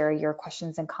to share your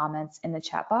questions and comments in the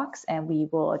chat box, and we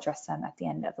will address them at the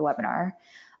end of the webinar.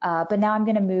 But now I'm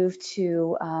going to move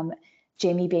to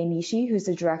Jamie Bainishi, who's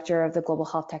the director of the Global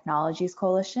Health Technologies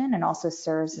Coalition and also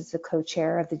serves as the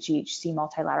co-chair of the GHC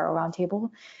Multilateral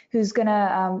Roundtable, who's going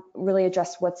to really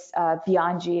address what's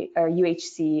beyond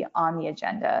UHC on the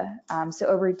agenda. So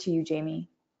over to you, Jamie.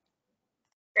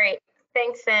 Great.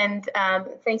 Thanks, and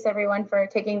thanks everyone for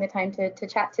taking the time to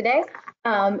chat today.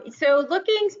 So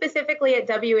looking specifically at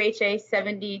WHA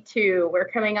 72, we're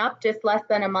coming up just less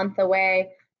than a month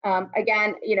away.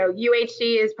 Again,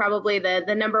 UHC is probably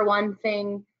the number one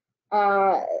thing,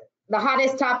 the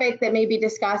hottest topic that may be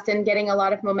discussed and getting a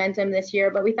lot of momentum this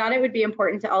year, but we thought it would be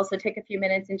important to also take a few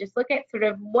minutes and just look at sort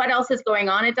of what else is going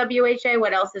on at WHA,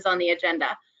 what else is on the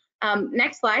agenda.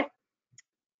 Next slide.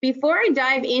 Before I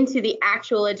dive into the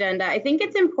actual agenda, I think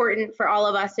it's important for all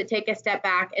of us to take a step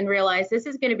back and realize this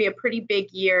is going to be a pretty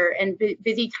big year and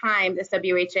busy time, this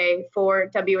WHA,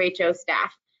 for WHO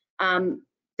staff.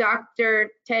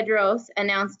 Dr. Tedros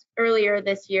announced earlier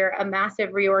this year a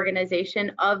massive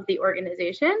reorganization of the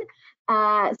organization.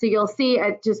 So you'll see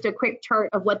just a quick chart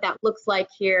of what that looks like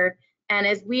here. And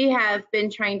as we have been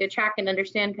trying to track and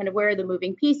understand kind of where are the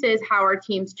moving pieces, how are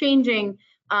teams changing,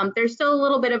 there's still a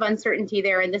little bit of uncertainty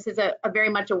there, and this is a very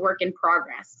much a work in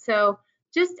progress. So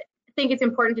just think it's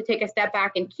important to take a step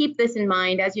back and keep this in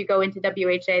mind as you go into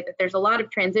WHA, that there's a lot of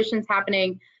transitions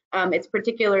happening. It's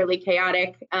particularly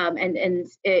chaotic, and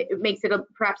it makes it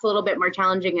perhaps a little bit more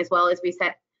challenging as well as we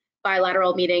set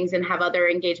bilateral meetings and have other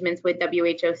engagements with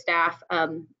WHO staff.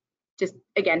 Just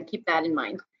again, keep that in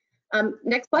mind.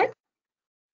 Next slide.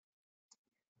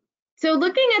 So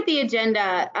looking at the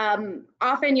agenda,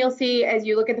 often you'll see as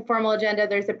you look at the formal agenda,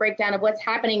 there's a breakdown of what's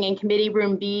happening in Committee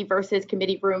Room B versus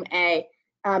Committee Room A.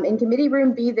 In Committee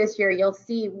Room B this year, you'll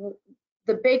see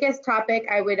the biggest topic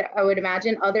I would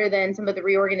imagine, other than some of the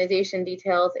reorganization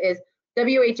details, is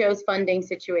WHO's funding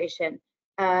situation.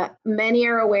 Many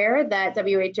are aware that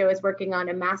WHO is working on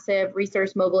a massive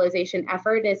resource mobilization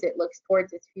effort as it looks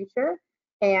towards its future.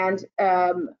 And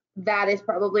that is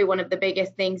probably one of the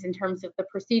biggest things in terms of the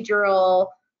procedural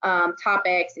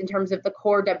topics, in terms of the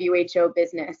core WHO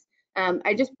business.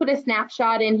 I just put a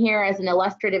snapshot in here as an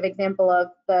illustrative example of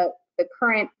the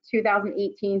current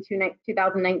 2018 to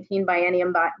 2019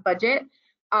 biennium budget.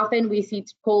 Often we see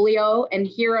polio and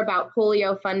hear about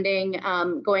polio funding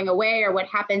going away, or what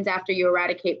happens after you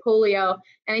eradicate polio.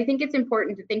 And I think it's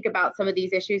important to think about some of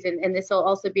these issues, and this will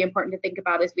also be important to think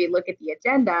about as we look at the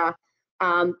agenda,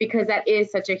 because that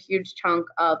is such a huge chunk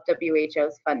of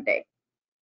WHO's funding.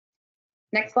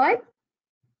 Next slide.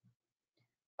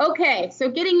 Okay, so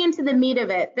getting into the meat of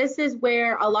it, this is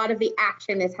where a lot of the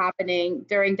action is happening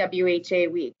during WHA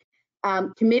week.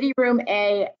 Committee Room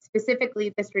A,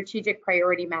 specifically the strategic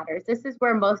priority matters. This is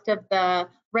where most of the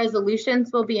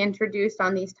resolutions will be introduced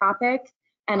on these topics,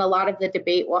 and a lot of the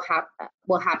debate will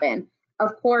happen.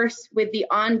 Of course, with the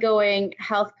ongoing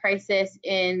health crisis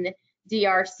in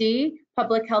DRC,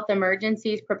 public health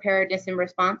emergencies, preparedness and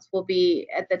response will be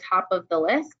at the top of the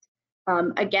list.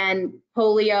 Again,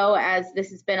 polio, as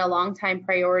this has been a long time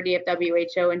priority of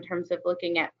WHO in terms of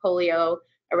looking at polio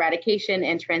eradication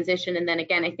and transition. And then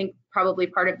again, I think probably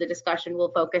part of the discussion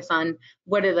will focus on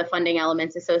what are the funding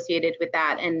elements associated with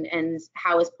that, and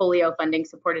how is polio funding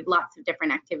supported lots of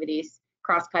different activities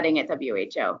cross-cutting at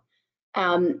WHO.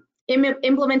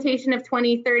 Implementation of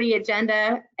 2030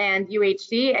 agenda and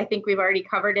UHC, I think we've already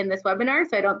covered in this webinar,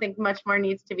 so I don't think much more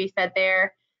needs to be said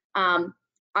there.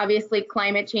 Obviously,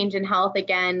 climate change and health,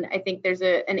 again, I think there's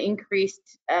an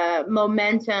increased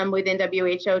momentum within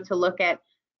WHO to look at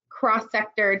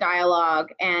cross-sector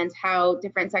dialogue and how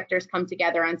different sectors come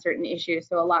together on certain issues.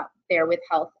 So a lot there with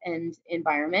health and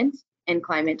environment and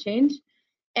climate change.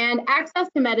 And access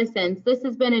to medicines. This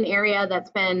has been an area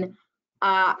that's been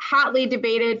hotly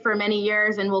debated for many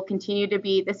years and will continue to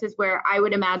be. This is where I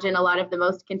would imagine a lot of the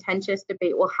most contentious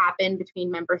debate will happen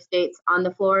between member states on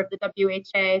the floor of the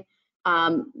WHA.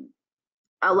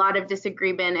 A lot of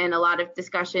disagreement and a lot of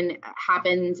discussion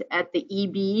happened at the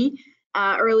EB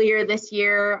earlier this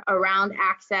year around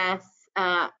access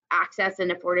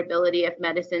and affordability of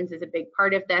medicines is a big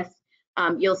part of this.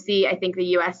 You'll see, I think, the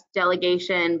US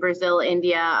delegation, Brazil,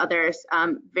 India, others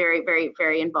very, very,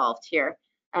 very involved here.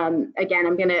 Again,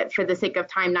 I'm gonna, for the sake of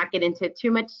time, not get into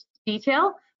too much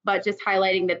detail, but just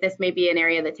highlighting that this may be an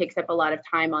area that takes up a lot of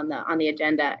time on the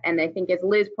agenda. And I think, as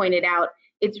Liz pointed out,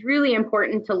 it's really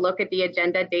important to look at the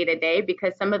agenda day to day,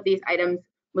 because some of these items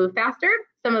move faster,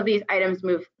 some of these items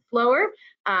move slower.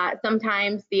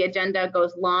 Sometimes the agenda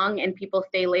goes long and people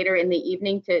stay later in the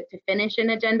evening to finish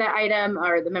an agenda item,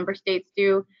 or the member states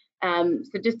do.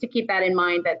 So just to keep that in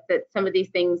mind, that some of these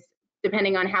things,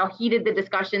 depending on how heated the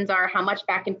discussions are, how much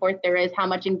back and forth there is, how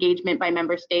much engagement by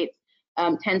member states,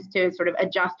 tends to sort of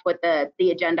adjust what the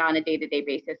agenda on a day-to-day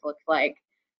basis looks like.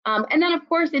 And then, of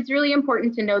course, it's really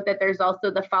important to note that there's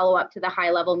also the follow-up to the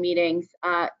high-level meetings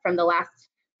from the last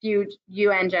few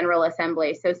UN General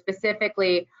Assembly. So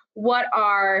specifically, what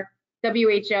are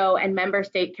WHO and member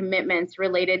state commitments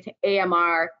related to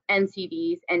AMR,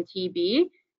 NCDs, and TB,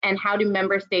 and how do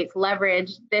member states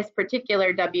leverage this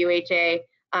particular WHA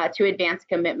to advance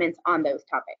commitments on those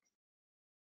topics?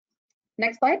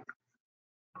 Next slide.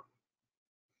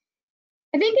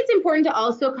 I think it's important to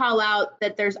also call out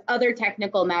that there's other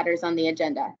technical matters on the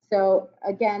agenda. So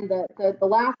again, the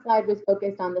last slide was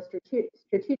focused on the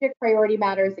strategic priority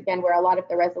matters, again, where a lot of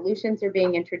the resolutions are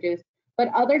being introduced, but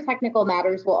other technical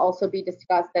matters will also be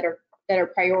discussed that are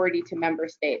priority to member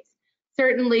states.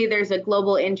 Certainly, there's a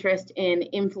global interest in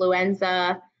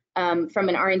influenza. From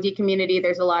an R&D community,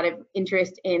 there's a lot of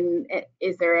interest in,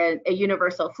 is there a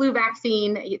universal flu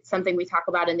vaccine? It's something we talk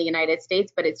about in the United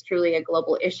States, but it's truly a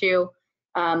global issue.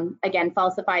 Again,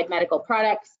 falsified medical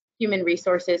products, human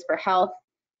resources for health,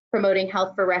 promoting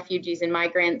health for refugees and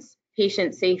migrants,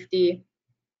 patient safety,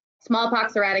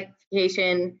 smallpox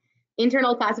eradication,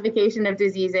 internal classification of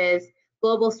diseases,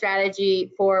 global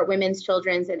strategy for women's,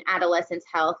 children's, and adolescents'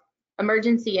 health,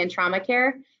 emergency and trauma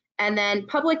care, and then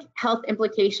public health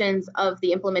implications of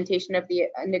the implementation of the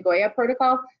Nagoya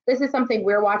Protocol. This is something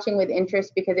we're watching with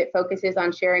interest because it focuses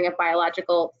on sharing of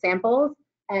biological samples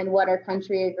and what are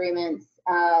country agreements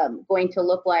going to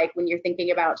look like when you're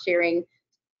thinking about sharing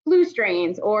flu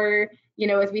strains, or, you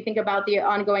know, as we think about the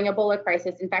ongoing Ebola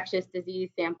crisis, infectious disease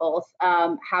samples,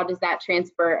 how does that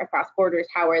transfer across borders?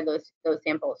 How are those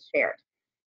samples shared?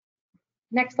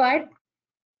 Next slide.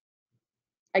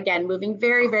 Again, moving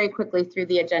very, very quickly through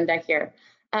the agenda here.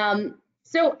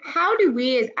 So how do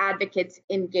we as advocates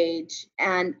engage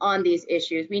on these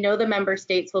issues? We know the member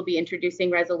states will be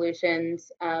introducing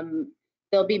resolutions.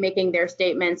 They'll be making their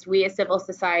statements. We as civil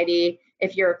society,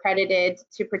 if you're accredited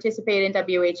to participate in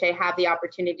WHA, have the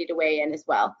opportunity to weigh in as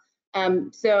well.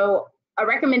 So a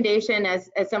recommendation as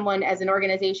an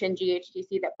organization,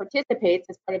 GHC, that participates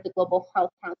as part of the Global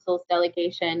Health Council's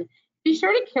delegation, be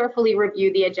sure to carefully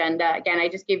review the agenda. Again, I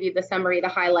just gave you the summary, the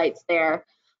highlights there.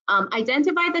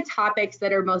 Identify the topics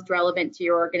that are most relevant to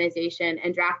your organization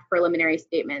and draft preliminary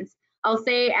statements. I'll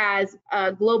say as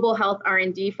a global health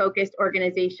R&D focused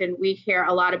organization, we care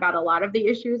a lot about a lot of the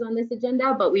issues on this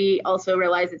agenda, but we also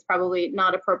realize it's probably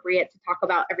not appropriate to talk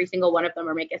about every single one of them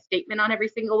or make a statement on every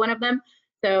single one of them.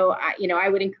 So, I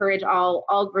would encourage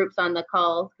all groups on the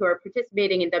call who are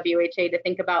participating in WHA to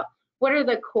think about what are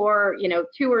the core,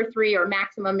 2 or 3 or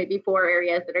maximum maybe 4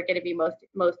 areas that are going to be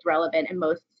most relevant and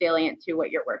most salient to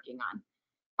what you're working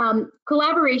on.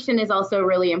 Collaboration is also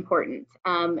really important.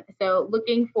 So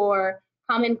looking for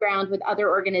common ground with other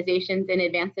organizations in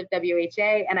advance of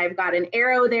WHA, and I've got an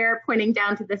arrow there pointing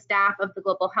down to the staff of the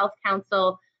Global Health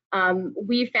Council.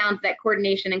 We found that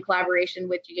coordination and collaboration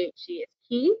with GHC is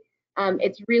key.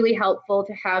 It's really helpful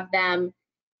to have them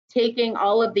taking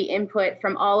all of the input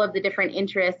from all of the different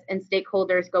interests and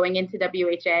stakeholders going into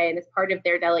WHA and as part of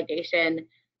their delegation,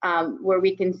 where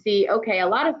we can see, okay, a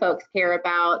lot of folks care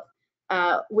about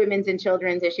women's and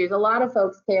children's issues. A lot of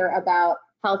folks care about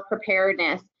health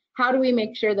preparedness. How do we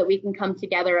make sure that we can come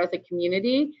together as a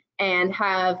community and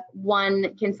have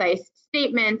one concise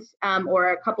statement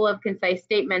or a couple of concise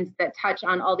statements that touch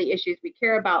on all the issues we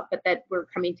care about, but that we're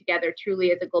coming together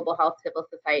truly as a global health civil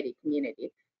society community.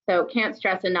 So can't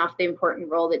stress enough the important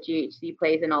role that GHC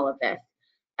plays in all of this.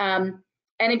 And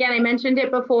again, I mentioned it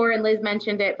before and Liz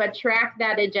mentioned it, but track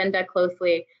that agenda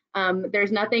closely.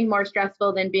 There's nothing more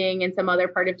stressful than being in some other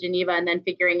part of Geneva and then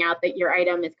figuring out that your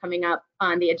item is coming up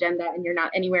on the agenda and you're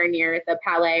not anywhere near the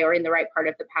Palais or in the right part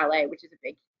of the Palais, which is a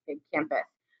big campus.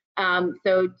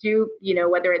 So do,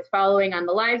 whether it's following on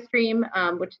the live stream,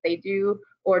 which they do,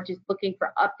 or just looking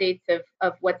for updates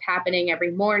of what's happening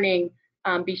every morning,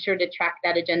 be sure to track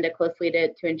that agenda closely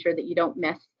to ensure that you don't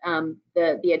miss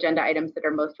the agenda items that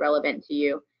are most relevant to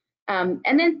you. And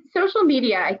then social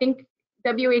media, I think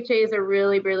WHA is a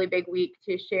really, really big week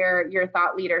to share your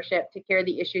thought leadership, to care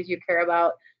the issues you care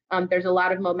about. There's a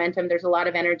lot of momentum, there's a lot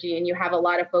of energy, and you have a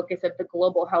lot of focus of the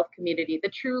global health community, the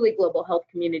truly global health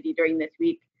community during this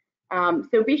week.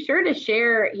 So be sure to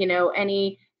share,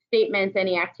 any statements,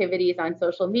 any activities on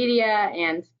social media,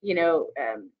 and,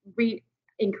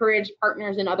 encourage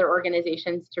partners and other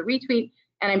organizations to retweet.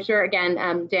 And I'm sure, again,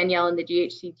 Danielle and the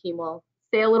GHC team will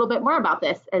say a little bit more about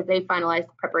this as they finalize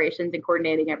the preparations and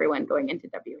coordinating everyone going into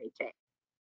WHA.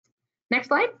 Next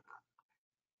slide.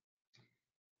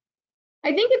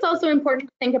 I think it's also important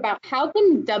to think about how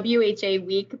can WHA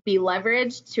week be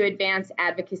leveraged to advance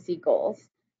advocacy goals.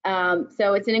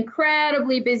 So it's an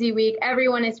incredibly busy week.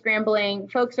 Everyone is scrambling.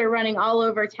 Folks are running all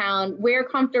over town. Wear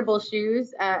comfortable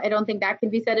shoes. I don't think that can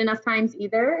be said enough times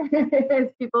either. As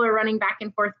people are running back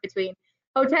and forth between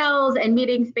hotels and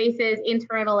meeting spaces,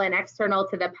 internal and external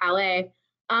to the Palais.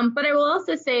 But I will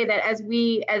also say that as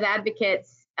we, as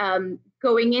advocates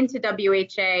going into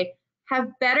WHA, have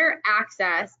better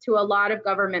access to a lot of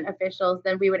government officials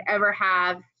than we would ever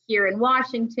have here in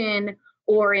Washington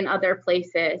or in other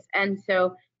places. And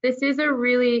so this is a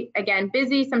really, again,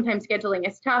 busy, sometimes scheduling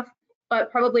is tough, but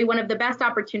probably one of the best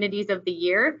opportunities of the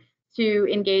year to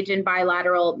engage in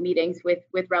bilateral meetings with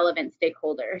relevant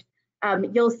stakeholders.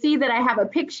 You'll see that I have a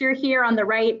picture here on the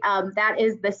right. That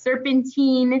is the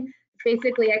Serpentine,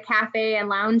 basically a cafe and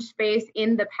lounge space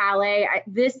in the Palais.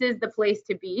 This is the place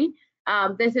to be.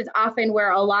 This is often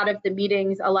where a lot of the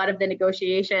meetings, a lot of the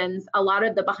negotiations, a lot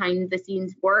of the behind the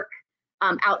scenes work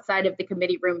outside of the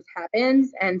committee rooms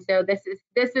happens. And so this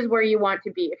is where you want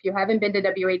to be. If you haven't been to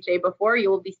WHA before, you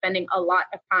will be spending a lot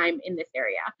of time in this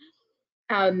area.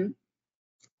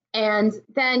 And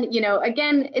then,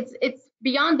 again, it's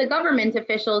beyond the government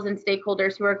officials and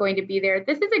stakeholders who are going to be there.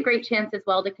 This is a great chance as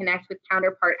well to connect with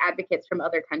counterpart advocates from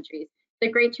other countries. It's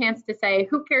a great chance to say,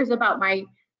 who cares about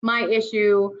my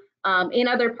issue in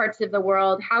other parts of the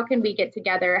world? How can we get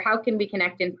together? How can we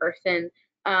connect in person?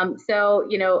 So,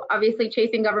 obviously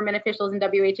chasing government officials and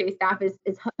WHA staff is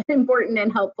important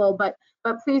and helpful, but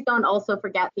please don't also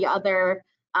forget the other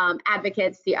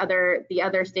advocates, the other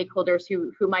stakeholders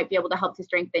who might be able to help to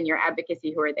strengthen your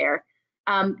advocacy who are there.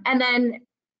 And then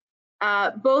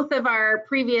both of our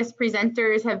previous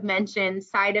presenters have mentioned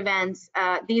side events.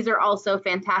 These are also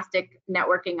fantastic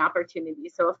networking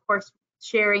opportunities. So of course,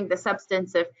 sharing the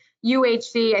substance of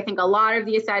UHC. I think a lot of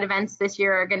these side events this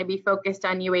year are going to be focused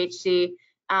on UHC,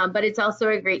 but it's also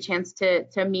a great chance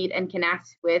to meet and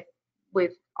connect with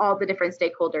all the different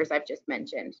stakeholders I've just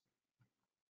mentioned.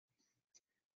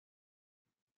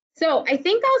 So I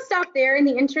think I'll stop there in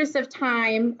the interest of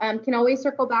time. Can always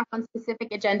circle back on specific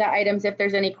agenda items if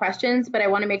there's any questions, but I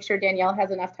want to make sure Danielle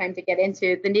has enough time to get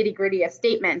into the nitty-gritty of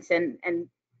statements and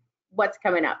what's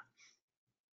coming up.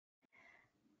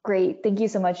 Great. Thank you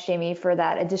so much, Jamie, for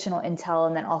that additional intel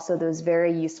and then also those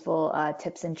very useful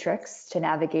tips and tricks to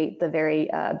navigate the very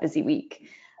busy week.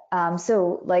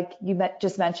 So like you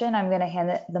just mentioned, I'm going to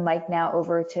hand the mic now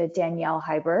over to Danielle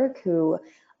Heiberg, who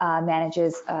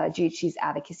manages GHC's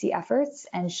advocacy efforts,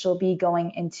 and she'll be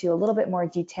going into a little bit more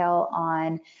detail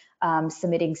on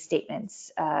submitting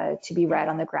statements to be read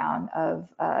on the ground of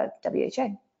WHA.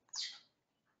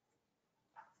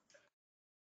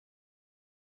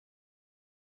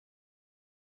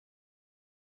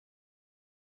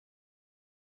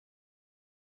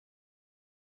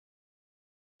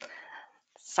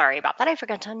 Sorry about that. I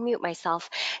forgot to unmute myself.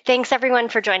 Thanks everyone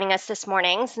for joining us this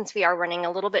morning. Since we are running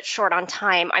a little bit short on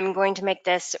time, I'm going to make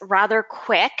this rather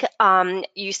quick.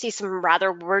 You see some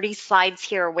rather wordy slides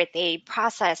here with a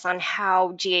process on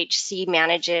how GHC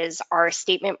manages our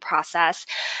statement process.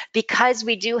 Because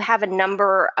we do have a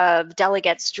number of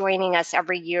delegates joining us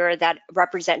every year that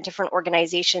represent different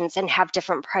organizations and have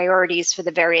different priorities for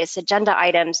the various agenda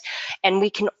items, and we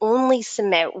can only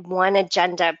submit one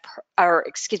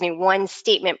one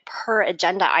statement per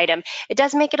agenda item, it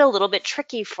does make it a little bit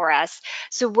tricky for us.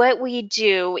 So what we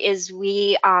do is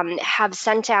we have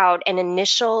sent out an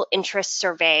initial interest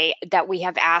survey that we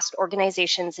have asked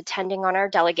organizations attending on our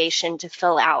delegation to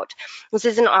fill out. This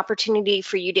is an opportunity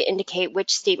for you to indicate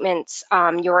which statements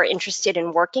you're interested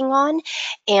in working on.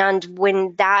 And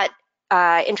when that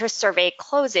interest survey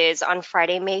closes on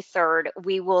Friday, May 3rd,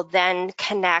 we will then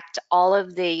connect all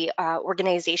of the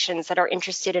organizations that are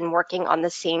interested in working on the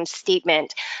same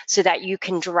statement so that you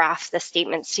can draft the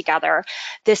statements together.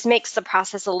 This makes the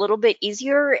process a little bit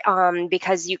easier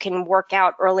because you can work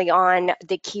out early on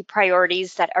the key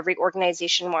priorities that every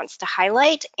organization wants to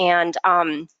highlight and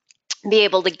be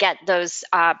able to get those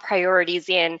priorities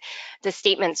in the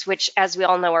statements, which, as we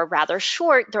all know, are rather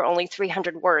short. They're only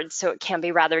 300 words, so it can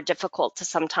be rather difficult to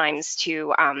sometimes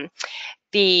to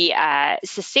be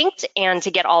succinct and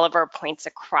to get all of our points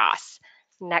across.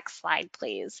 Next slide,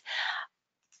 please.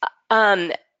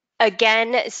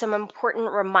 Again, some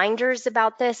important reminders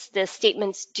about this. The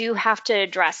statements do have to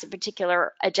address a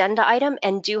particular agenda item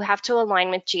and do have to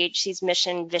align with GHC's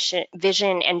mission,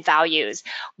 vision, and values.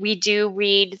 We do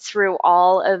read through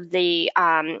all of the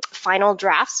final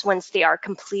drafts once they are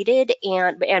completed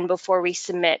and before we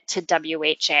submit to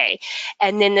WHA.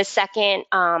 And then the second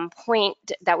point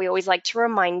that we always like to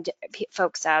remind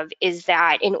folks of is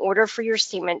that in order for your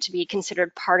statement to be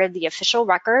considered part of the official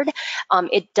record,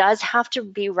 it does have to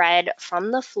be read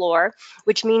from the floor,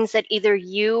 which means that either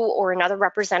you or another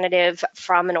representative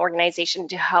from an organization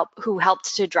who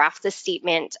helped to draft the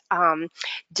statement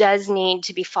does need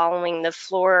to be following the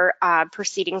floor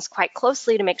proceedings quite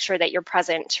closely to make sure that you're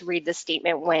present to read the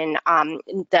statement when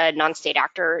the non-state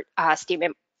actor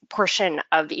statement portion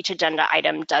of each agenda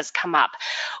item does come up.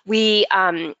 We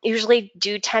usually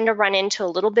do tend to run into a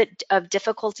little bit of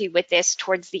difficulty with this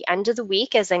towards the end of the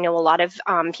week, as I know a lot of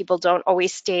people don't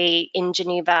always stay in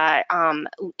Geneva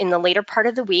in the later part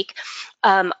of the week.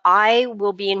 I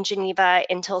will be in Geneva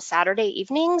until Saturday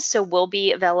evening, so we'll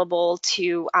be available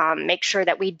to make sure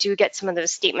that we do get some of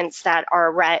those statements that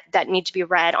are that need to be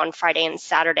read on Friday and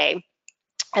Saturday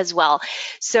as well.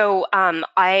 So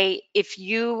if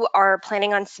you are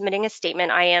planning on submitting a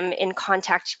statement, I am in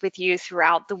contact with you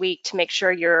throughout the week to make sure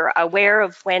you're aware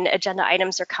of when agenda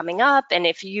items are coming up. And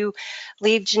if you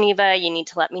leave Geneva, you need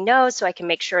to let me know so I can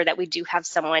make sure that we do have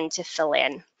someone to fill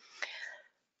in.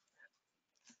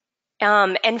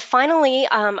 And finally,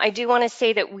 I do want to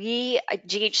say that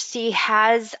GHC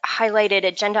has highlighted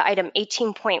agenda item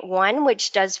 18.1,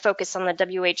 which does focus on the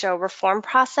WHO reform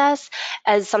process,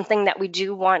 as something that we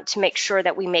do want to make sure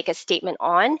that we make a statement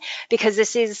on, because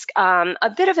this is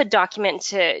a bit of a document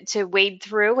to wade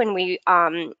through, and we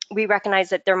recognize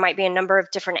that there might be a number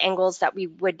of different angles that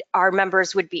our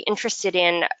members would be interested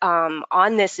in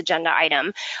on this agenda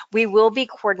item. We will be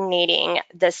coordinating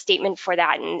the statement for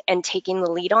that and taking the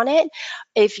lead on it.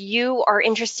 If you are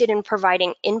interested in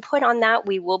providing input on that,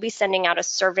 we will be sending out a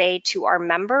survey to our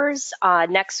members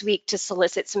next week to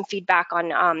solicit some feedback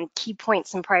on key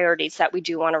points and priorities that we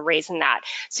do want to raise in that.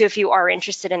 So if you are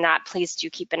interested in that, please do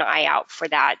keep an eye out for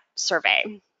that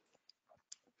survey.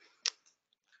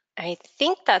 I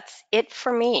think that's it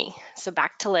for me. So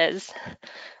back to Liz.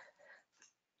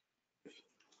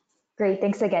 Great,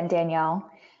 thanks again, Danielle.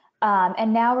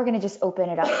 And now we're going to just open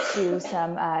it up to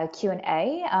some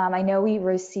Q&A. I know we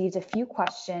received a few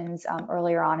questions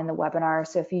earlier on in the webinar,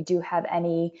 so if you do have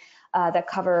any that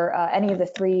cover any of the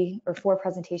 3 or 4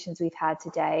 presentations we've had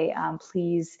today,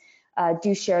 please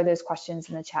do share those questions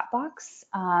in the chat box.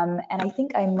 And I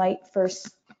think I might first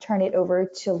turn it over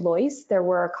to Lois, there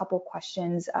were a couple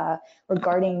questions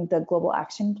regarding the Global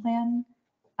Action Plan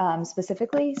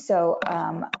specifically. So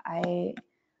I'm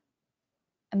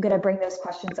going to bring those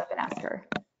questions up and ask her.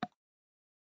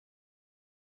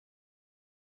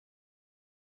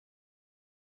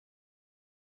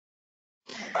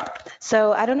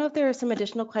 So I don't know if there are some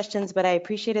additional questions, but I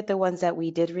appreciated the ones that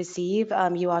we did receive.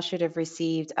 You all should have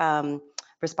received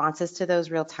responses to those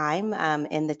real time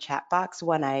in the chat box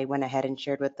when I went ahead and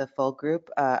shared with the full group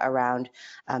around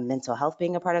mental health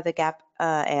being a part of the GAP.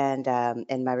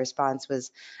 And my response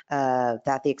was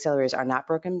that the accelerators are not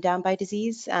broken down by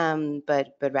disease,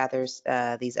 but rather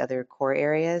these other core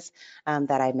areas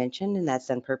that I mentioned, and that's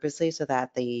done purposely so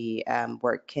that the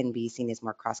work can be seen as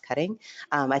more cross-cutting.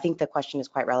 I think the question is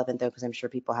quite relevant though, because I'm sure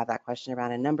people have that question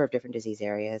around a number of different disease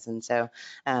areas. And so,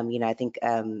 I think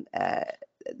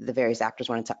the various actors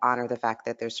wanted to honor the fact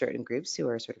that there's certain groups who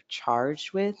are sort of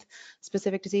charged with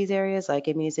specific disease areas like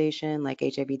immunization, like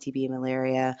HIV, TB, and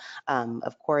malaria.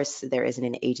 Of course, there isn't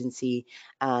an agency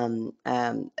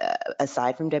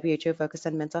aside from WHO focused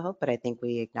on mental health, but I think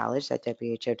we acknowledge that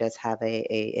WHO does have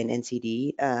an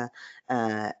NCD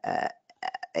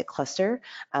a cluster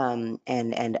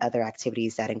and other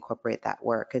activities that incorporate that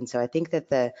work. And so I think that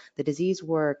the disease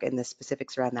work and the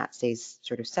specifics around that stays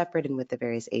sort of separate and with the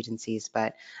various agencies,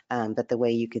 but the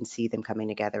way you can see them coming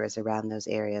together is around those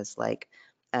areas like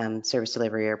service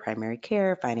delivery or primary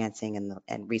care, financing,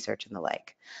 and research and the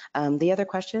like. The other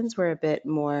questions were a bit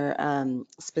more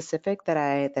specific that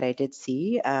I did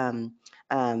see. There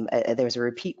was a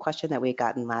repeat question that we had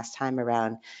gotten last time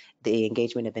around the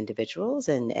engagement of individuals,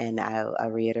 and I'll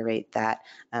reiterate that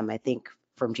I think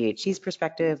from GHC's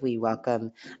perspective, we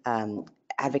welcome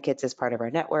advocates as part of our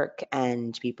network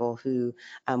and people who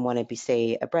want to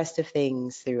stay abreast of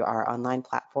things through our online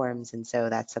platforms. And so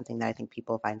that's something that I think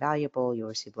people find valuable. You'll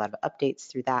receive a lot of updates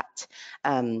through that.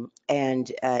 And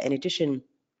in addition,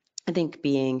 I think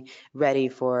being ready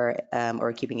for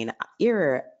or keeping an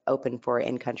ear open for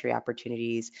in-country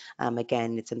opportunities.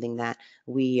 Again, it's something that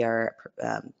we are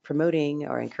promoting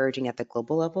or encouraging at the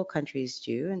global level. Countries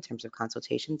do in terms of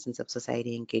consultations and civil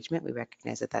society engagement. We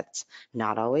recognize that that's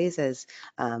not always as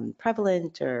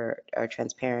prevalent or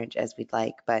transparent as we'd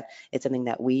like, but it's something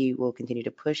that we will continue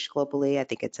to push globally. I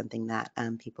think it's something that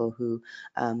people who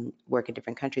work in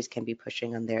different countries can be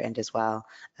pushing on their end as well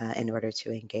in order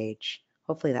to engage.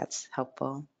 Hopefully that's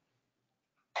helpful.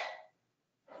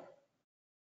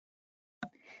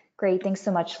 Great, thanks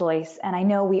so much, Lois. And I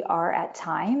know we are at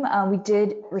time. We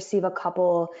did receive a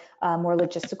couple more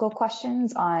logistical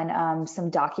questions on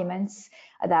some documents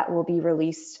that will be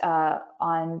released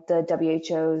on the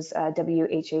WHO's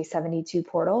WHA 72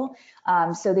 portal.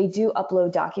 So they do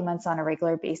upload documents on a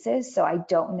regular basis. So I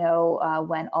don't know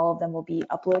when all of them will be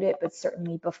uploaded, but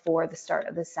certainly before the start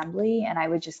of the assembly. And I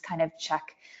would just kind of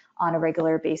check on a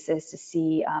regular basis to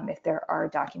see if there are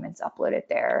documents uploaded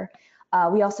there.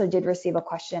 We also did receive a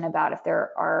question about if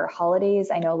there are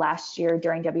holidays. I know last year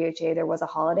during WHA there was a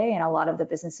holiday and a lot of the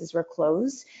businesses were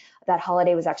closed. That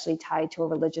holiday was actually tied to a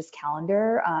religious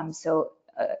calendar.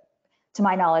 To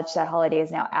my knowledge, that holiday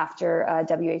is now after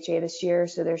WHA this year,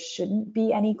 so there shouldn't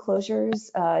be any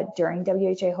closures during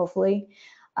WHA, hopefully.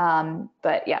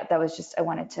 But yeah, that was just, I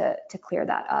wanted to clear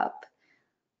that up.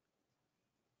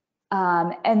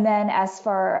 And then as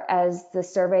far as the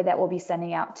survey that we'll be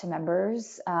sending out to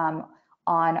members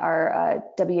on our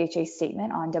WHA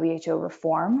statement on WHO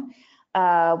reform,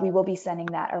 we will be sending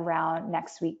that around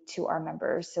next week to our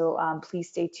members. So please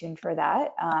stay tuned for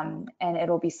that. And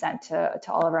it'll be sent to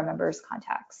all of our members'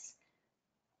 contacts.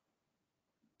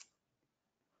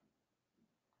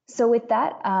 So with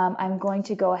that, I'm going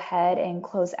to go ahead and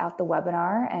close out the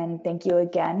webinar, and thank you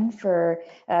again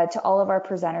to all of our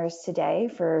presenters today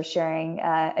for sharing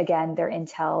again their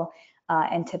intel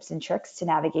and tips and tricks to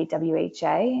navigate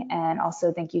WHA, and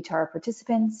also thank you to our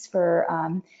participants for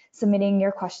submitting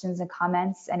your questions and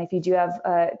comments. And if you do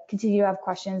continue to have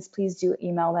questions, please do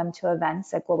email them to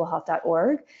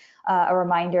events@globalhealth.org. A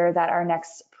reminder that our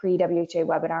next pre-WHA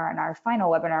webinar and our final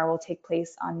webinar will take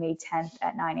place on May 10th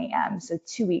at 9 a.m., so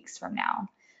 2 weeks from now.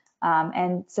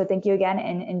 And so thank you again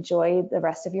and enjoy the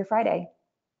rest of your Friday.